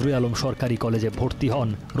ভাওয়াল বদরুল আলম সরকারি কলেজে ভর্তি হন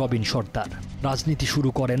রবিন সর্দার। রাজনীতি শুরু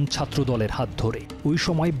করেন ছাত্রদলের হাত ধরে। ওই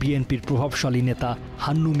সময় বিএনপির প্রভাবশালী নেতা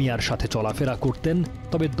হান্নু মিয়ার সাথে চলাফেরা করতেন,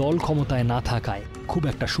 তবে দল ক্ষমতায় না থাকায় খুব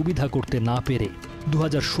একটা সুবিধা করতে না পেরে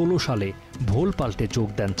 2016 সালে ভোল পাল্টে যোগ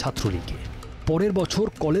দেন ছাত্রলীগে। পরের বছর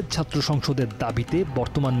কলেজ ছাত্র সংসদের দাবিতে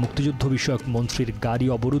বর্তমান মুক্তিযুদ্ধ বিষয়ক মন্ত্রীর গাড়ি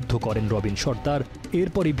অবরুদ্ধ করেন রবিন সর্দার।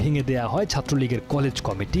 এরপরই ভেঙে দেয়া হয় ছাত্রলীগের কলেজ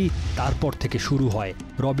কমিটি। তারপর থেকে শুরু হয়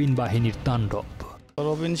রবিন বাহিনীর তাণ্ডব।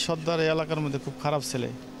 রবিন সর্দার এই এলাকার মধ্যে খুব খারাপ ছেলে।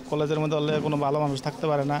 কলেজের মধ্যে কোনো ভালো মানুষ থাকতে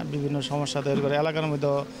পারে না, বিভিন্ন সমস্যা তৈরি করে, এলাকার মধ্যে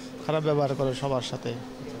খারাপ ব্যবহার করে সবার সাথে।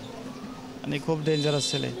 মানে খুব ডেঞ্জারাস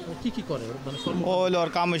ছেলে। কি করে? ও হইলো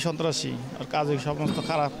ওর কামই সন্ত্রাসী, ওর কাজে সমস্ত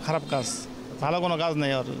খারাপ কাজ, ভালো কোনো কাজ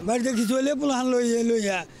নেই ওর। বাড়িতে কিছু হইলে পোলাহান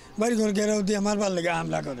লইয়া বাড়ি ঘর ঘেরাও দিয়ে মারবার লেগে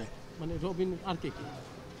হামলা করে। মানে রবিন আর কি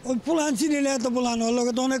ওই পোলাহান চিনিলে এত পোলাহান ওর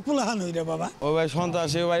লগে তো অনেক পোলাহান হই রে বাবা। ও ভাই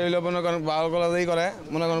সন্ত্রাসী, ভাই হইলো মনে করেন ভালো কলেজেই করে,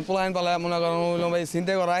 মনে করেন পোলাহান পালায়, মনে করেন হইলো ভাই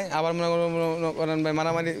চিন্তা করায়, আবার মনে করেন ভাই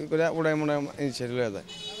মারামারি করে ওটাই মনে সেট হয়ে যায়,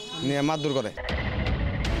 নিয়ে মারধর করে।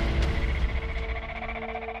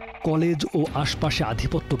 কলেজ ও আশপাশে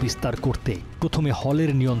আধিপত্য বিস্তার করতে প্রথমে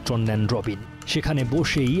হলের নিয়ন্ত্রণ নেন রবিন। সেখানে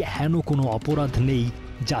বসেই হেন কোনো অপরাধ নেই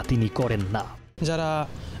যা তিনি করেন না। যারা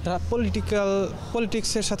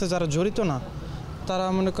পলিটিক্সের সাথে যারা জড়িত না, তারা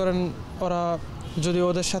মনে করেন ওরা যদি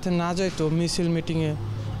ওদের সাথে না যাইতো মিছিল মিটিংয়ে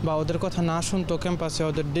বা ওদের কথা না শুনতো, ক্যাম্পাসে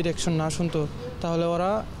ওদের ডিরেকশন না শুনতো, তাহলে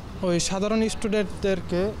ওরা ওই সাধারণ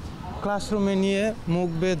স্টুডেন্টদেরকে ক্লাসরুমে নিয়ে মুখ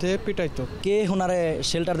বেঁধে পিটাইতো। কে হুনারে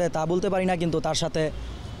শেল্টার দেয় তা বলতে পারি না, কিন্তু তার সাথে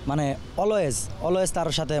মানে অলওয়েজ তার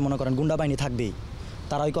সাথে মনে করেন গুন্ডা বাহিনী থাকবেই।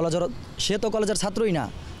 তারা ওই কলেজের, সে তো কলেজের ছাত্রই না,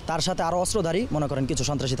 তার সাথে আরও অস্ত্রধারী মনে করেন কিছু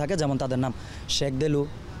সন্ত্রাসী থাকে, যেমন তাদের নাম শেখ দেলু,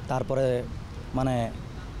 তারপরে মানে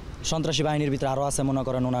সন্ত্রাসী বাহিনীর ভিতরে আরও আছে মনে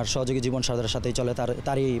করেন ওনার সহযোগী জীবন সর্দারের সাথেই চলে,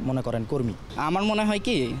 তারই মনে করেন কর্মী। আমার মনে হয়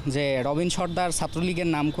কি যে রবিন সর্দার ছাত্রলীগের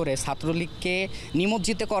নাম করে ছাত্রলীগকে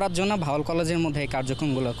নিমজ্জিত করার জন্য ভাওয়াল কলেজের মধ্যে এই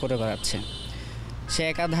কার্যক্রমগুলো করে বেড়াচ্ছে। সে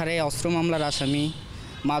একাধারে অস্ত্র মামলার আসামি,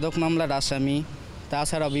 মাদক মামলার আসামি,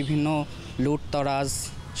 তাছাড়াও বিভিন্ন লুটতরাজ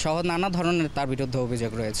সহ নানা ধরনের তার বিরুদ্ধে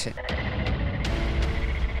অভিযোগ রয়েছে।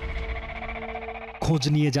 খোঁজ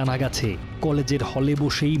নিয়ে জানা গেছে কলেজের হলে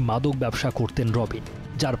বসেই মাদক ব্যবসা করতেন রবিন,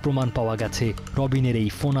 যার প্রমাণ পাওয়া গেছে রবিনের এই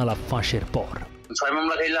ফোন আলাপ ফাঁসের পর। 6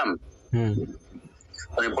 মামলা খাইলাম,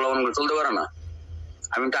 পোলাপান চলতে পারে না,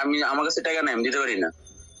 আমি আমার কাছে টাকা নাই, আমি দিতে পারি না,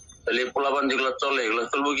 তাহলে পোলাপান যেগুলো চলে এগুলো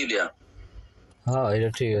চলবো কি দিয়া? হ্যাঁ এটা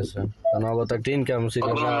ঠিক আছে, কারণ আবার তো একটা ইনকাম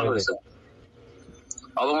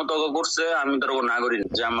অগমত করছে, আমি তো না করি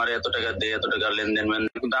যে আমার এত টাকা দেয়, এত টাকা লেনদেন,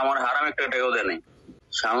 কিন্তু আমার হারাম একটা টাকাও দেয় নাই।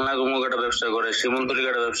 শালনা গুমুক একটা ব্যবসা করে, সীমন্তরিক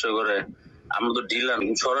একটা ব্যবসা করে, আমরা তো ডিলার,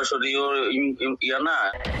 সরাসরি ইয়া না।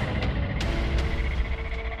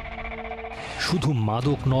 শুধু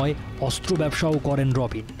মাদক নয়, অস্ত্র ব্যবসাও করেন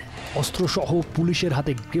রবিন। অস্ত্রসহ পুলিশের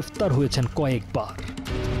হাতে গ্রেফতার হয়েছেন কয়েকবার।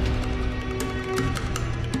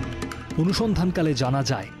 অনুসন্ধানকালে জানা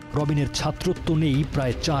যায় রবিনের ছাত্রত্ব নেই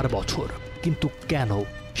প্রায় 4 বছর। কিন্তু কেন,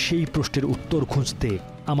 সেই প্রশ্নের উত্তর খুঁজতে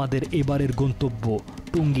আমাদের এবারের গন্তব্য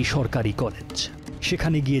টঙ্গী সরকারি কলেজ।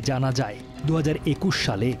 সেখানে গিয়ে জানা যায় 2021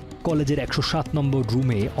 সালে কলেজের 107 নম্বর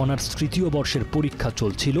রুমে অনার্স 3য় বর্ষের পরীক্ষা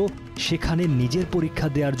চলছিল। সেখানে নিজের পরীক্ষা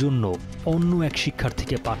দেওয়ার জন্য অন্য এক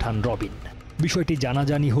শিক্ষার্থীকে পাঠান রবিন। বিষয়টি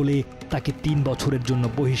জানাজানি হলে তাকে 3 বছরের জন্য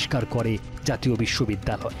বহিষ্কার করে জাতীয়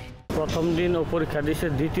বিশ্ববিদ্যালয়। প্রথম দিন ও পরীক্ষা দিয়েছে,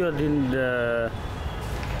 দ্বিতীয় দিন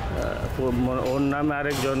ওর নামে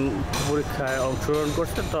আরেকজন পরীক্ষায় অংশগ্রহণ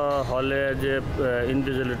করছে। তো হলে যে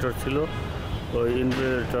ইনভিজিলেটর ছিল, ওই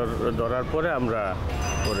ইনভিজিলেটর ধরার পরে আমরা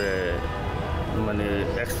পরে মানে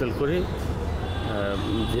এক্সেল করি,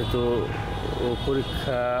 যেহেতু ও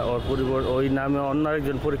পরীক্ষা ওই নামে অন্য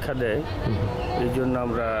আরেকজন পরীক্ষা দেয়, এই জন্য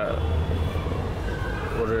আমরা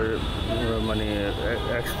পরে মানে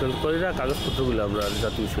এক্সপেল করি না, কাগজপত্রগুলো আমরা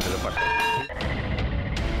জাতীয় বিশ্ববিদ্যালয়ে পাঠাই।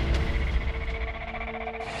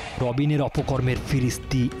 রবিনের অপকর্মের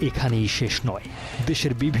ফিরিস্তি এখানেই শেষ নয়।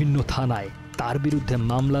 দেশের বিভিন্ন থানায় তার বিরুদ্ধে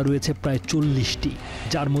মামলা রয়েছে প্রায় 40টি,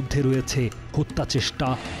 যার মধ্যে রয়েছে হত্যাচেষ্টা,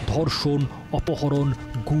 ধর্ষণ, অপহরণ,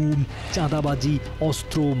 গুম, চাঁদাবাজি,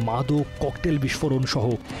 অস্ত্র, মাদক, ককটেল বিস্ফোরণ সহ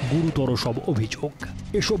গুরুতর সব অভিযোগ।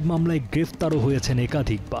 এসব মামলায় গ্রেফতারও হয়েছেন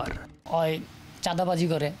একাধিকবার। ওই চাঁদাবাজি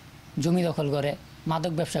করে, জমি দখল করে,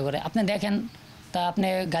 মাদক ব্যবসা করে। আপনি দেখেন, তা আপনি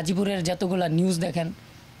গাজীপুরের যতগুলা নিউজ দেখেন,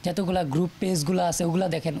 যতগুলা গ্রুপ পেজগুলো আছে ওগুলা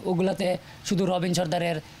দেখেন, ওগুলাতে শুধু রবিন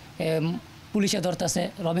সর্দারের পুলিশে ধরতেছে।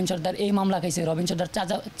 রবিন সর্দার এই মামলা খাইছে, রবিন সর্দার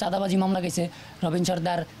চাঁদাবাজি মামলা খাইছে, রবিন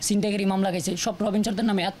সর্দার ছিনতাইকারী মামলা খাইছে, সব রবিন সর্দার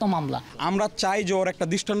নামে এত মামলা। আমরা চাই যে ওর একটা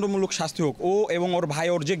দৃষ্টান্তমূলক শাস্তি হোক। ও এবং ওর ভাই,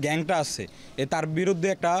 ওর যে গ্যাংটা আছে, তার বিরুদ্ধে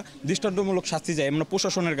একটা দৃষ্টান্তমূলক শাস্তি চাই আমরা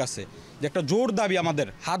প্রশাসনের কাছে। যে একটা জোর দাবি, আমাদের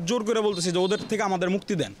হাত জোর করে বলতেছি যে ওদের থেকে আমাদের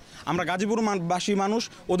মুক্তি দেন। আমরা গাজীপুরবাসী মানুষ,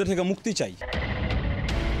 ওদের থেকে মুক্তি চাই।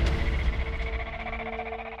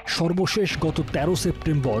 সর্বশেষ গত 13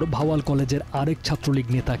 সেপ্টেম্বর ভাওয়াল কলেজের আরেক ছাত্রলীগ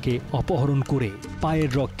নেতাকে অপহরণ করে পায়ের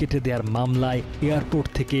রগ কেটে দেওয়ার মামলায় এয়ারপোর্ট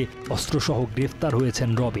থেকে অস্ত্রসহ গ্রেফতার হয়েছেন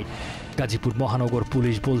রবিন। গাজীপুর মহানগর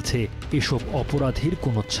পুলিশ বলছে এসব অপরাধীর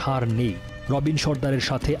কোনো ছাড় নেই। রবিন সর্দারের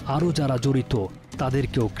সাথে আরও যারা জড়িত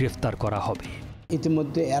তাদেরকেও গ্রেফতার করা হবে।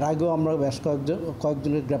 ইতিমধ্যে এর আগেও আমরা বেশ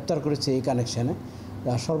কয়েকজনের গ্রেপ্তার করেছি এই কানেকশনে।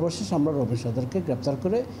 সর্বশেষ আমরা রবিন সর্দারকে গ্রেপ্তার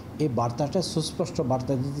করে এই বার্তাটা সুস্পষ্ট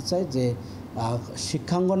বার্তা দিতে চাই যে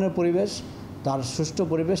শিক্ষাঙ্গনের পরিবেশ, তার সুষ্ঠু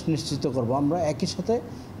পরিবেশ নিশ্চিত করব। আমরা একই সাথে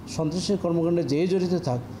সন্ত্রাসী কর্মকাণ্ডে যেই জড়িত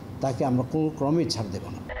থাক তাকে আমরা কোনো ক্রমেই ছাড় দেব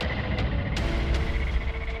না।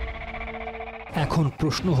 এখন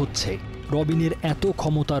প্রশ্ন হচ্ছে, রবিনের এত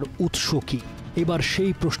ক্ষমতার উৎস কি? এবার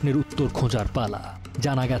সেই প্রশ্নের উত্তর খোঁজার পালা।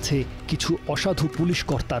 জানা গেছে কিছু অসাধু পুলিশ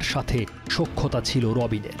কর্তার সাথে সখ্যতা ছিল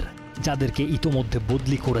রবিনের, যাদেরকে ইতোমধ্যে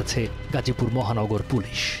বদলি করেছে গাজীপুর মহানগর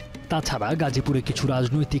পুলিশ। তাছাড়া গাজীপুরে কিছু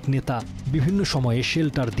রাজনৈতিক নেতা বিভিন্ন সময়ে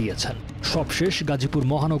শেল্টার দিয়েছেন। সবশেষ গাজীপুর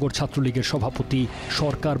মহানগর ছাত্রলীগের সভাপতি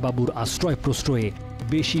সরকার বাবুর আশ্রয় প্রশ্রয়ে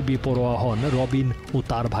বেশি বেপরোয়া হন রবিন ও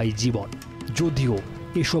তার ভাই জীবন, যদিও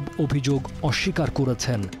এসব অভিযোগ অস্বীকার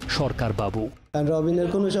করেছেন সরকার বাবু। রবিনের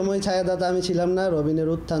কোনো সময় ছায়াদাতা আমি ছিলাম না। রবিনের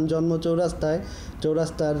উত্থান জন্ম চৌরাস্তায়।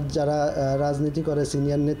 চৌরাস্তার যারা রাজনীতি করে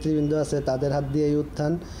সিনিয়র নেতৃবৃন্দ আছে তাদের হাত দিয়ে এই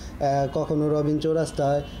উত্থান। কখনো রবিন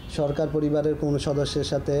চৌরাস্তায় সরকার পরিবারের কোনো সদস্যের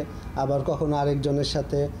সাথে, আবার কখনো আরেকজনের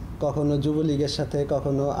সাথে, কখনো যুবলীগের সাথে,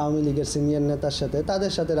 কখনো আওয়ামী লীগের সিনিয়র নেতার সাথে,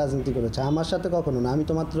 তাদের সাথে রাজনীতি করেছে। আমার সাথে কখনো না। আমি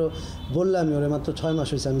তো মাত্র বললামই, ওরে মাত্র 6 মাস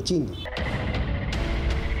হয়েছে আমি চিনি।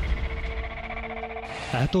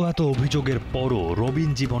 এত অভিযোগের পরও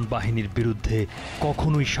রবিন জীবন বাহিনীর বিরুদ্ধে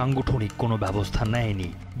কখনোই সাংগঠনিক কোনো ব্যবস্থা নেয়নি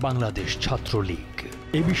বাংলাদেশ ছাত্রলীগ।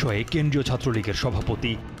 এ বিষয়ে কেন্দ্রীয় ছাত্রলীগের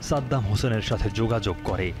সভাপতি সাদ্দাম হোসেনের সাথে যোগাযোগ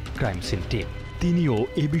করে ক্রাইম সিন টিম। তিনিও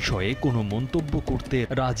এ বিষয়ে কোনো মন্তব্য করতে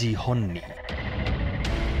রাজি হননি।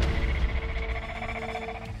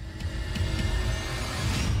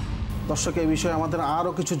 দর্শক, এই বিষয়ে আমাদের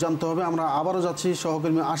আরও কিছু জানতে হবে। আমরা আবারও যাচ্ছি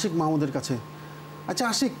সহকর্মী আশিক মাহমুদের কাছে। আচ্ছা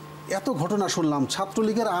আশিক, এত ঘটনা শুনলাম,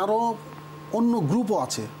 ছাত্রলীগের আরও অন্য গ্রুপও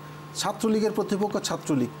আছে, ছাত্রলীগের প্রতিপক্ষ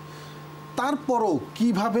ছাত্রলীগ, তারপরও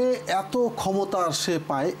কিভাবে এত ক্ষমতা সে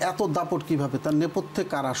পায়, এত দাপট কিভাবে? তার নেপথ্যে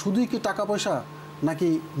কারা? শুধুই কি টাকা পয়সা, নাকি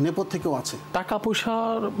নেপথ্যেও আছে? টাকা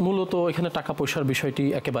পয়সার মূলত এখানে টাকা পয়সার বিষয়টি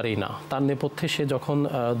একেবারেই না। তার নেপথ্যে সে যখন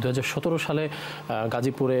 2017 সালে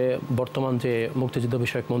গাজীপুরে বর্তমান যে মুক্তিযুদ্ধ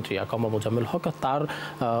বিষয়ক মন্ত্রী আকাম মোজাম্মেল হক তার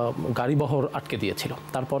গাড়িবহর আটকে দিয়েছিল,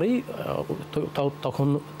 তারপরেই তখন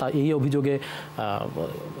এই অভিযোগে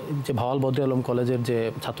যে ভাওয়াল বদ্রে আলম কলেজের যে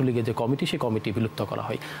ছাত্রলীগের যে কমিটি, সেই কমিটি বিলুপ্ত করা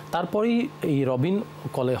হয়। তারপরেই এই রবিন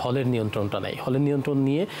হলের নিয়ন্ত্রণটা নেয়। হলের নিয়ন্ত্রণ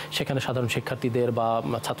নিয়ে সেখানে সাধারণ শিক্ষার্থীদের বা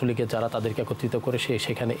ছাত্রলীগের যারা তাদেরকে একত্রিত করে সে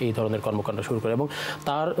সেখানে এই ধরনের কর্মকাণ্ড শুরু করে এবং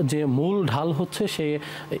তার যে মূল ঢাল হচ্ছে সে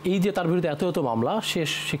এই যে তার বিরুদ্ধে এত মামলা, সে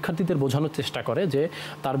শিক্ষার্থীদের বোঝানোর চেষ্টা করে যে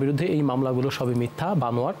তার বিরুদ্ধে এই মামলাগুলো সবই মিথ্যা,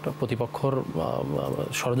 বানোয়াট, প্রতিপক্ষর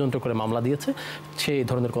ষড়যন্ত্র করে মামলা দিয়েছে, সে এই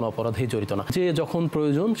ধরনের কোনো অপরাধেই জড়িত না। যে যখন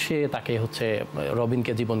প্রয়োজন সে তাকে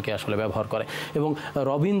রবিনকে জীবনকে আসলে ব্যবহার করে। এবং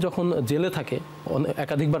রবিন যখন জেলে থাকে,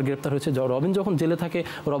 একাধিকবার গ্রেপ্তার হয়েছে, রবিন যখন জেলে থাকে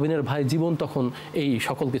রবিনের ভাই জীবন তখন এই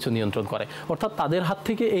সকল কিছু নিয়ন্ত্রণ করে। অর্থাৎ তাদের হাত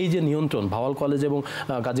থেকে এই যে নিয়ন্ত্রণ, ভাওয়াল কলেজ এবং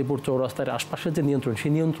গাজীপুর চৌরাস্তার আশপাশের যে নিয়ন্ত্রণ,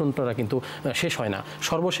 সেই নিয়ন্ত্রণটা কিন্তু শেষ হয় না।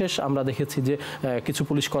 সর্বশেষ আমরা দেখেছি যে কিছু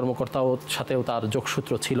পুলিশ কর্মকর্তাও সাথেও তার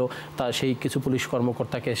যোগসূত্র ছিল। তা সেই কিছু পুলিশ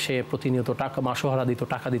কর্মকর্তাকে সে প্রতিনিয়ত মাসোহারা দিত,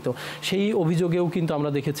 টাকা দিত। সেই অভিযোগেও কিন্তু আমরা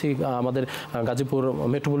দেখেছি আমাদের গাজীপুর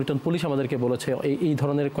মেট্রোপলিটন পুলিশ আমাদেরকে বলেছে এই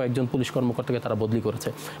ধরনের কয়েকজন পুলিশ কর্মকর্তাকে তারা বদলি করেছে।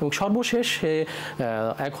 এবং সর্বশেষ সে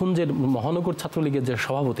এখন যে মহানগর ছাত্রলীগের যে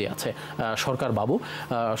সভাপতি আছে সরকার বাবু,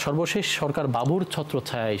 সর্বশেষ সরকার বাবুর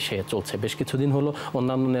ছত্রছায়ায় সে চলছে। বেশ কিছুদিন হলো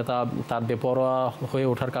অন্যান্য নেতা তার বেপরোয়া হয়ে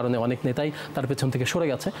ওঠার কারণে অনেক নেতাই তার পেছন থেকে সরে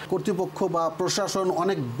গেছে। কর্তৃপক্ষ বা প্রশাসন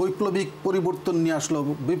অনেক বৈপ্লবিক পরিবর্তন নিয়ে আসলো,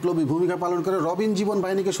 বিপ্লবী ভূমিকা পালন করে রবিন জীবন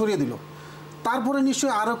বাহিনীকে সরিয়ে দিল। তারপরে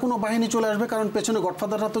নিশ্চয়ই আরো কোনো বাহিনী চলে আসবে, কারণ পেছনে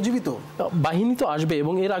গডফাদাররা তো জীবিত। বাহিনী তো আসবে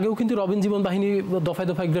এবং এর আগেও কিন্তু রবিন জীবন বাহিনী দফায়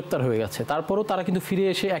দফায় গ্রেপ্তার হয়ে গেছে, তারপরও তারা কিন্তু ফিরে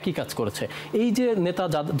এসে একই কাজ করেছে। এই যে নেতা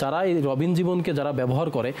যারা এই রবিন জীবনকে যারা ব্যবহার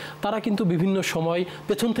করে, তারা কিন্তু বিভিন্ন সময়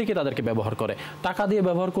পেছন থেকে তাদেরকে ব্যবহার করে, টাকা দিয়ে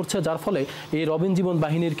ব্যবহার করছে, যার ফলে এই রবিন জীবন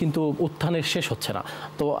বাহিনীর কিন্তু উত্থানের শেষ হচ্ছে না।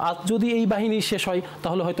 তো আজ যদি এই বাহিনী শেষ হয়,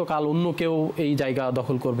 তাহলে হয়তো কাল অন্য কেউ এই জায়গা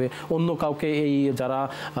দখল করবে, অন্য কাউকে এই যারা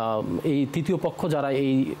এই তৃতীয় পক্ষ যারা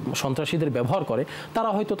এই সন্ত্রাসীদের ব্যবহার করে, তারা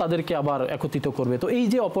হয়তো তাদেরকে আবার একত্রিত করবে। তো এই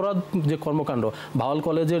যে অপরাধ যে কর্মকাণ্ড, ভাওয়াল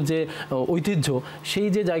কলেজের যে ঐতিহ্য, সেই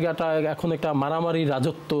যে জায়গাটা এখন একটা মারামারি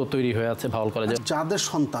রাজত্ব তৈরি হয়ে আছে ভাওয়াল কলেজে। যাদের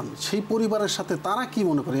সন্তান সেই পরিবারের সাথে তারা কি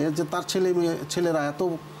মনে করে যে তার ছেলেরা এত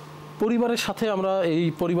পরিবারের সাথে আমরা এই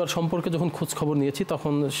পরিবার সম্পর্কে যখন খোঁজ খবর নিয়েছি,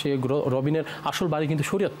 তখন সে রবিনের আসল বাড়ি কিন্তু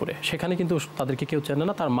শরীয়তপুরে, সেখানে কিন্তু তাদেরকে কেউ চেনে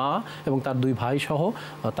না। তার মা এবং তার দুই ভাই সহ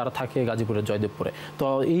তারা থাকে গাজীপুরের জয়দেবপুরে। তো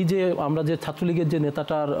এই যে আমরা যে ছাত্রলীগের যে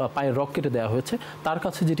নেতাটার পায়ের রক কেটে দেওয়া হয়েছে, তার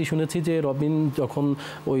কাছে যেটি শুনেছি যে রবিন যখন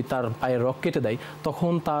তার পায়ের রক কেটে দেয়,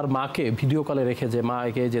 তখন তার মাকে ভিডিও কলে রেখে যে মা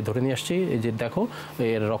একে যে ধরে নিয়ে আসছি, এই যে দেখো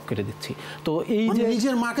এর রক কেটে দিচ্ছি। তো এই যে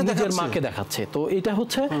নিজের মাকে দেখাচ্ছে, তো এটা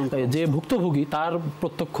হচ্ছে যে ভুক্তভোগী তার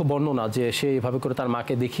প্রত্যক্ষ বর্ণনা যে সে এইভাবে করে তার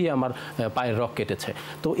মাকে দেখিয়ে আমার পায়ের রক কেটেছে।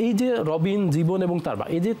 তো এই যে রবিন জীবন এবং তার মা,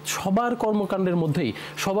 এই যে সবার কর্মকাণ্ডের মধ্যেই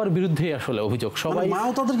সবার বিরুদ্ধেই আসলে অভিযোগ, সবাই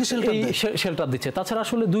শেল্টার দিচ্ছে। তাছাড়া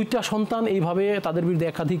আসলে দুইটা সন্তান এইভাবে তাদের বিরুদ্ধে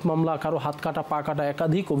একাধিক মামলা, কারো হাত কাটা পা কাটা,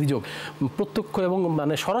 একাধিক অভিযোগ প্রত্যক্ষ এবং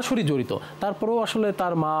সরাসরি জড়িত। তারপরেও আসলে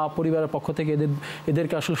তার মা পরিবারের পক্ষ থেকে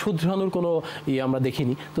এদেরকে আসলে শুধরানোর কোনো আমরা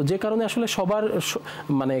দেখিনি। তো যে কারণে আসলে সবার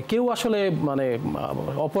কেউ আসলে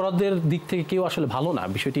অপরাধের দিক থেকে কেউ আসলে ভালো না,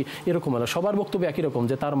 বিষয়টি এরকম হলো। সবার বক্তব্য একই রকম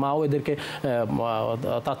যে তার মাও এদেরকে,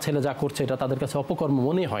 তার ছেলে যা করছে এটা তাদের কাছে অপকর্ম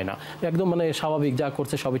মনে হয় না, একদম স্বাভাবিক, যা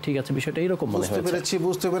করছে সবই ঠিক আছে, বিষয়টা এরকম মনে হয়।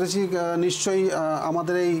 বুঝতে পেরেছি। নিশ্চয়ই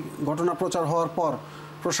আমাদের এই ঘটনা প্রচার হওয়ার পর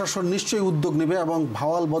প্রশাসন নিশ্চয়ই উদ্যোগ নেবে এবং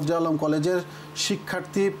ভাওয়াল বদ্রে আলম কলেজের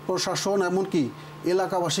শিক্ষার্থী, প্রশাসন এমনকি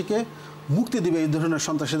এলাকাবাসীকে মুক্তি দিবে এই ধরনের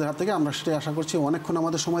সন্ত্রাসীদের হাত থেকে। আমরা সেটাই আশা করছি। অনেকক্ষণ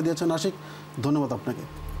আমাদের সময় দিয়েছেন আশিক, ধন্যবাদ আপনাকে।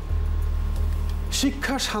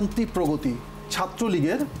 শিক্ষা, শান্তি, প্রগতি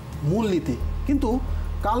ছাত্রলীগের মূলনীতি, কিন্তু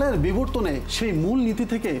কালের বিবর্তনে সেই মূলনীতি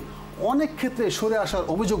থেকে অনেক ক্ষেত্রে সরে আসার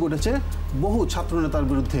অভিযোগ উঠেছে বহু ছাত্রনেতার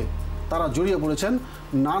বিরুদ্ধে। তারা জড়িয়ে পড়েছেন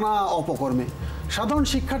নানা অপকর্মে। সাধারণ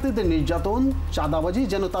শিক্ষার্থীদের নির্যাতন, চাঁদাবাজি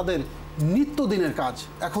যেন তাদের নিত্যদিনের কাজ।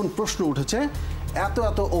 এখন প্রশ্ন উঠেছে,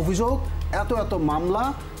 এত অভিযোগ, এত মামলা,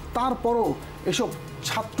 তারপরও এসব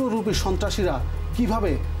ছাত্ররূপী সন্ত্রাসীরা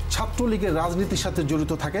কিভাবে ছাত্রলীগের রাজনীতির সাথে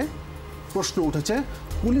জড়িত থাকে? প্রশ্ন উঠেছে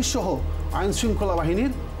পুলিশ সহ আইনশৃঙ্খলা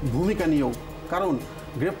বাহিনীর ভূমিকা নিয়েও। কারণ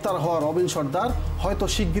গ্রেপ্তার হওয়া রবিন সর্দার হয়তো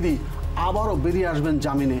শিগগিরই আবারও বেরিয়ে আসবেন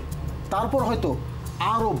জামিনে, তারপর হয়তো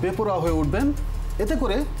আরও বেপরোয়া হয়ে উঠবেন। এতে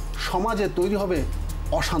করে সমাজে তৈরি হবে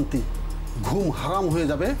অশান্তি, ঘুম হারাম হয়ে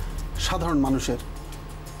যাবে সাধারণ মানুষের।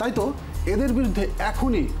 তাই তো এদের বিরুদ্ধে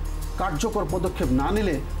এখনই কার্যকর পদক্ষেপ না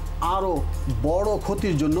নিলে আরও বড়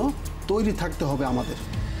ক্ষতির জন্য তৈরি থাকতে হবে আমাদের।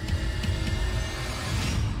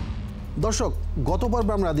 দর্শক, গত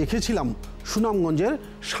পর্বে আমরা দেখেছিলাম সুনামগঞ্জের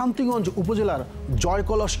শান্তিগঞ্জ উপজেলার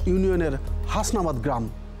জয়কলস ইউনিয়নের হাসনাবাদ গ্রাম।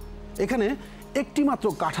 এখানে একটি মাত্র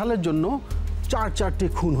কাঁঠালের জন্য 4টি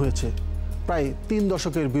খুন হয়েছে। প্রায় 3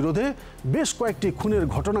 দশকের বিরোধে বেশ কয়েকটি খুনের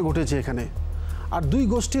ঘটনা ঘটেছে এখানে। আর 2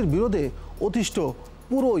 গোষ্ঠীর বিরোধে অতিষ্ঠ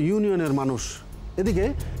পুরো ইউনিয়নের মানুষ। এদিকে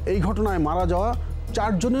এই ঘটনায় মারা যাওয়া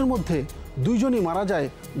 4 জনের মধ্যে 2 জনই মারা যায়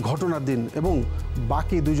ঘটনার দিন এবং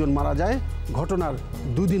বাকি 2 জন মারা যায় ঘটনার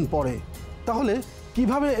 2 দিন পরে। তাহলে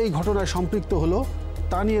কিভাবে এই ঘটনায় সম্পৃক্ত হলো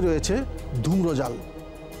তা নিয়ে রয়েছে ধূম্রজাল।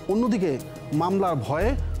 অন্যদিকে মামলার ভয়ে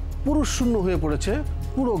পুরুষশূন্য হয়ে পড়েছে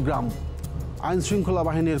পুরো গ্রাম। আইন শৃঙ্খলা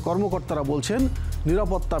বাহিনীর কর্মকর্তারা বলছেন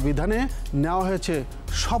নিরাপত্তা বিধানে নেওয়া হয়েছে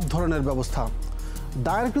সব ধরনের ব্যবস্থা।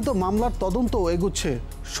 দায়েরকৃত মামলার তদন্ত এগুচ্ছে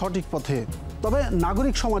সঠিক পথে। তবে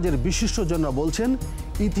নাগরিক সমাজের বিশিষ্টজনরা বলছেন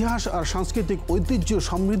ইতিহাস আর সাংস্কৃতিক ঐতিহ্য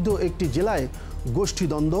সমৃদ্ধ একটি জেলায়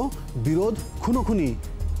গোষ্ঠীদ্বন্দ্ব, বিরোধ, খুনোখুনি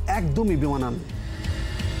একদমই বেমানান।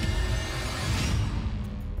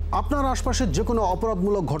 আপনার আশপাশের যে কোনো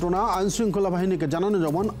অপরাধমূলক ঘটনা আইনশৃঙ্খলা বাহিনীকে জানানো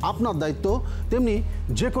যেমন আপনার দায়িত্ব, তেমনি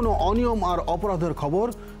যে কোনো অনিয়ম আর অপরাধের খবর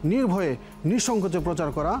নির্ভয়ে নিঃসংকোচে প্রচার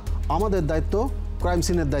করা আমাদের দায়িত্ব, ক্রাইম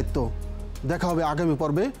সিনের দায়িত্ব। দেখা হবে আগামী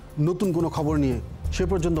পর্বে নতুন কোনো খবর নিয়ে। সে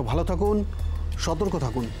পর্যন্ত ভালো থাকুন, সতর্ক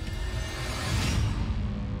থাকুন।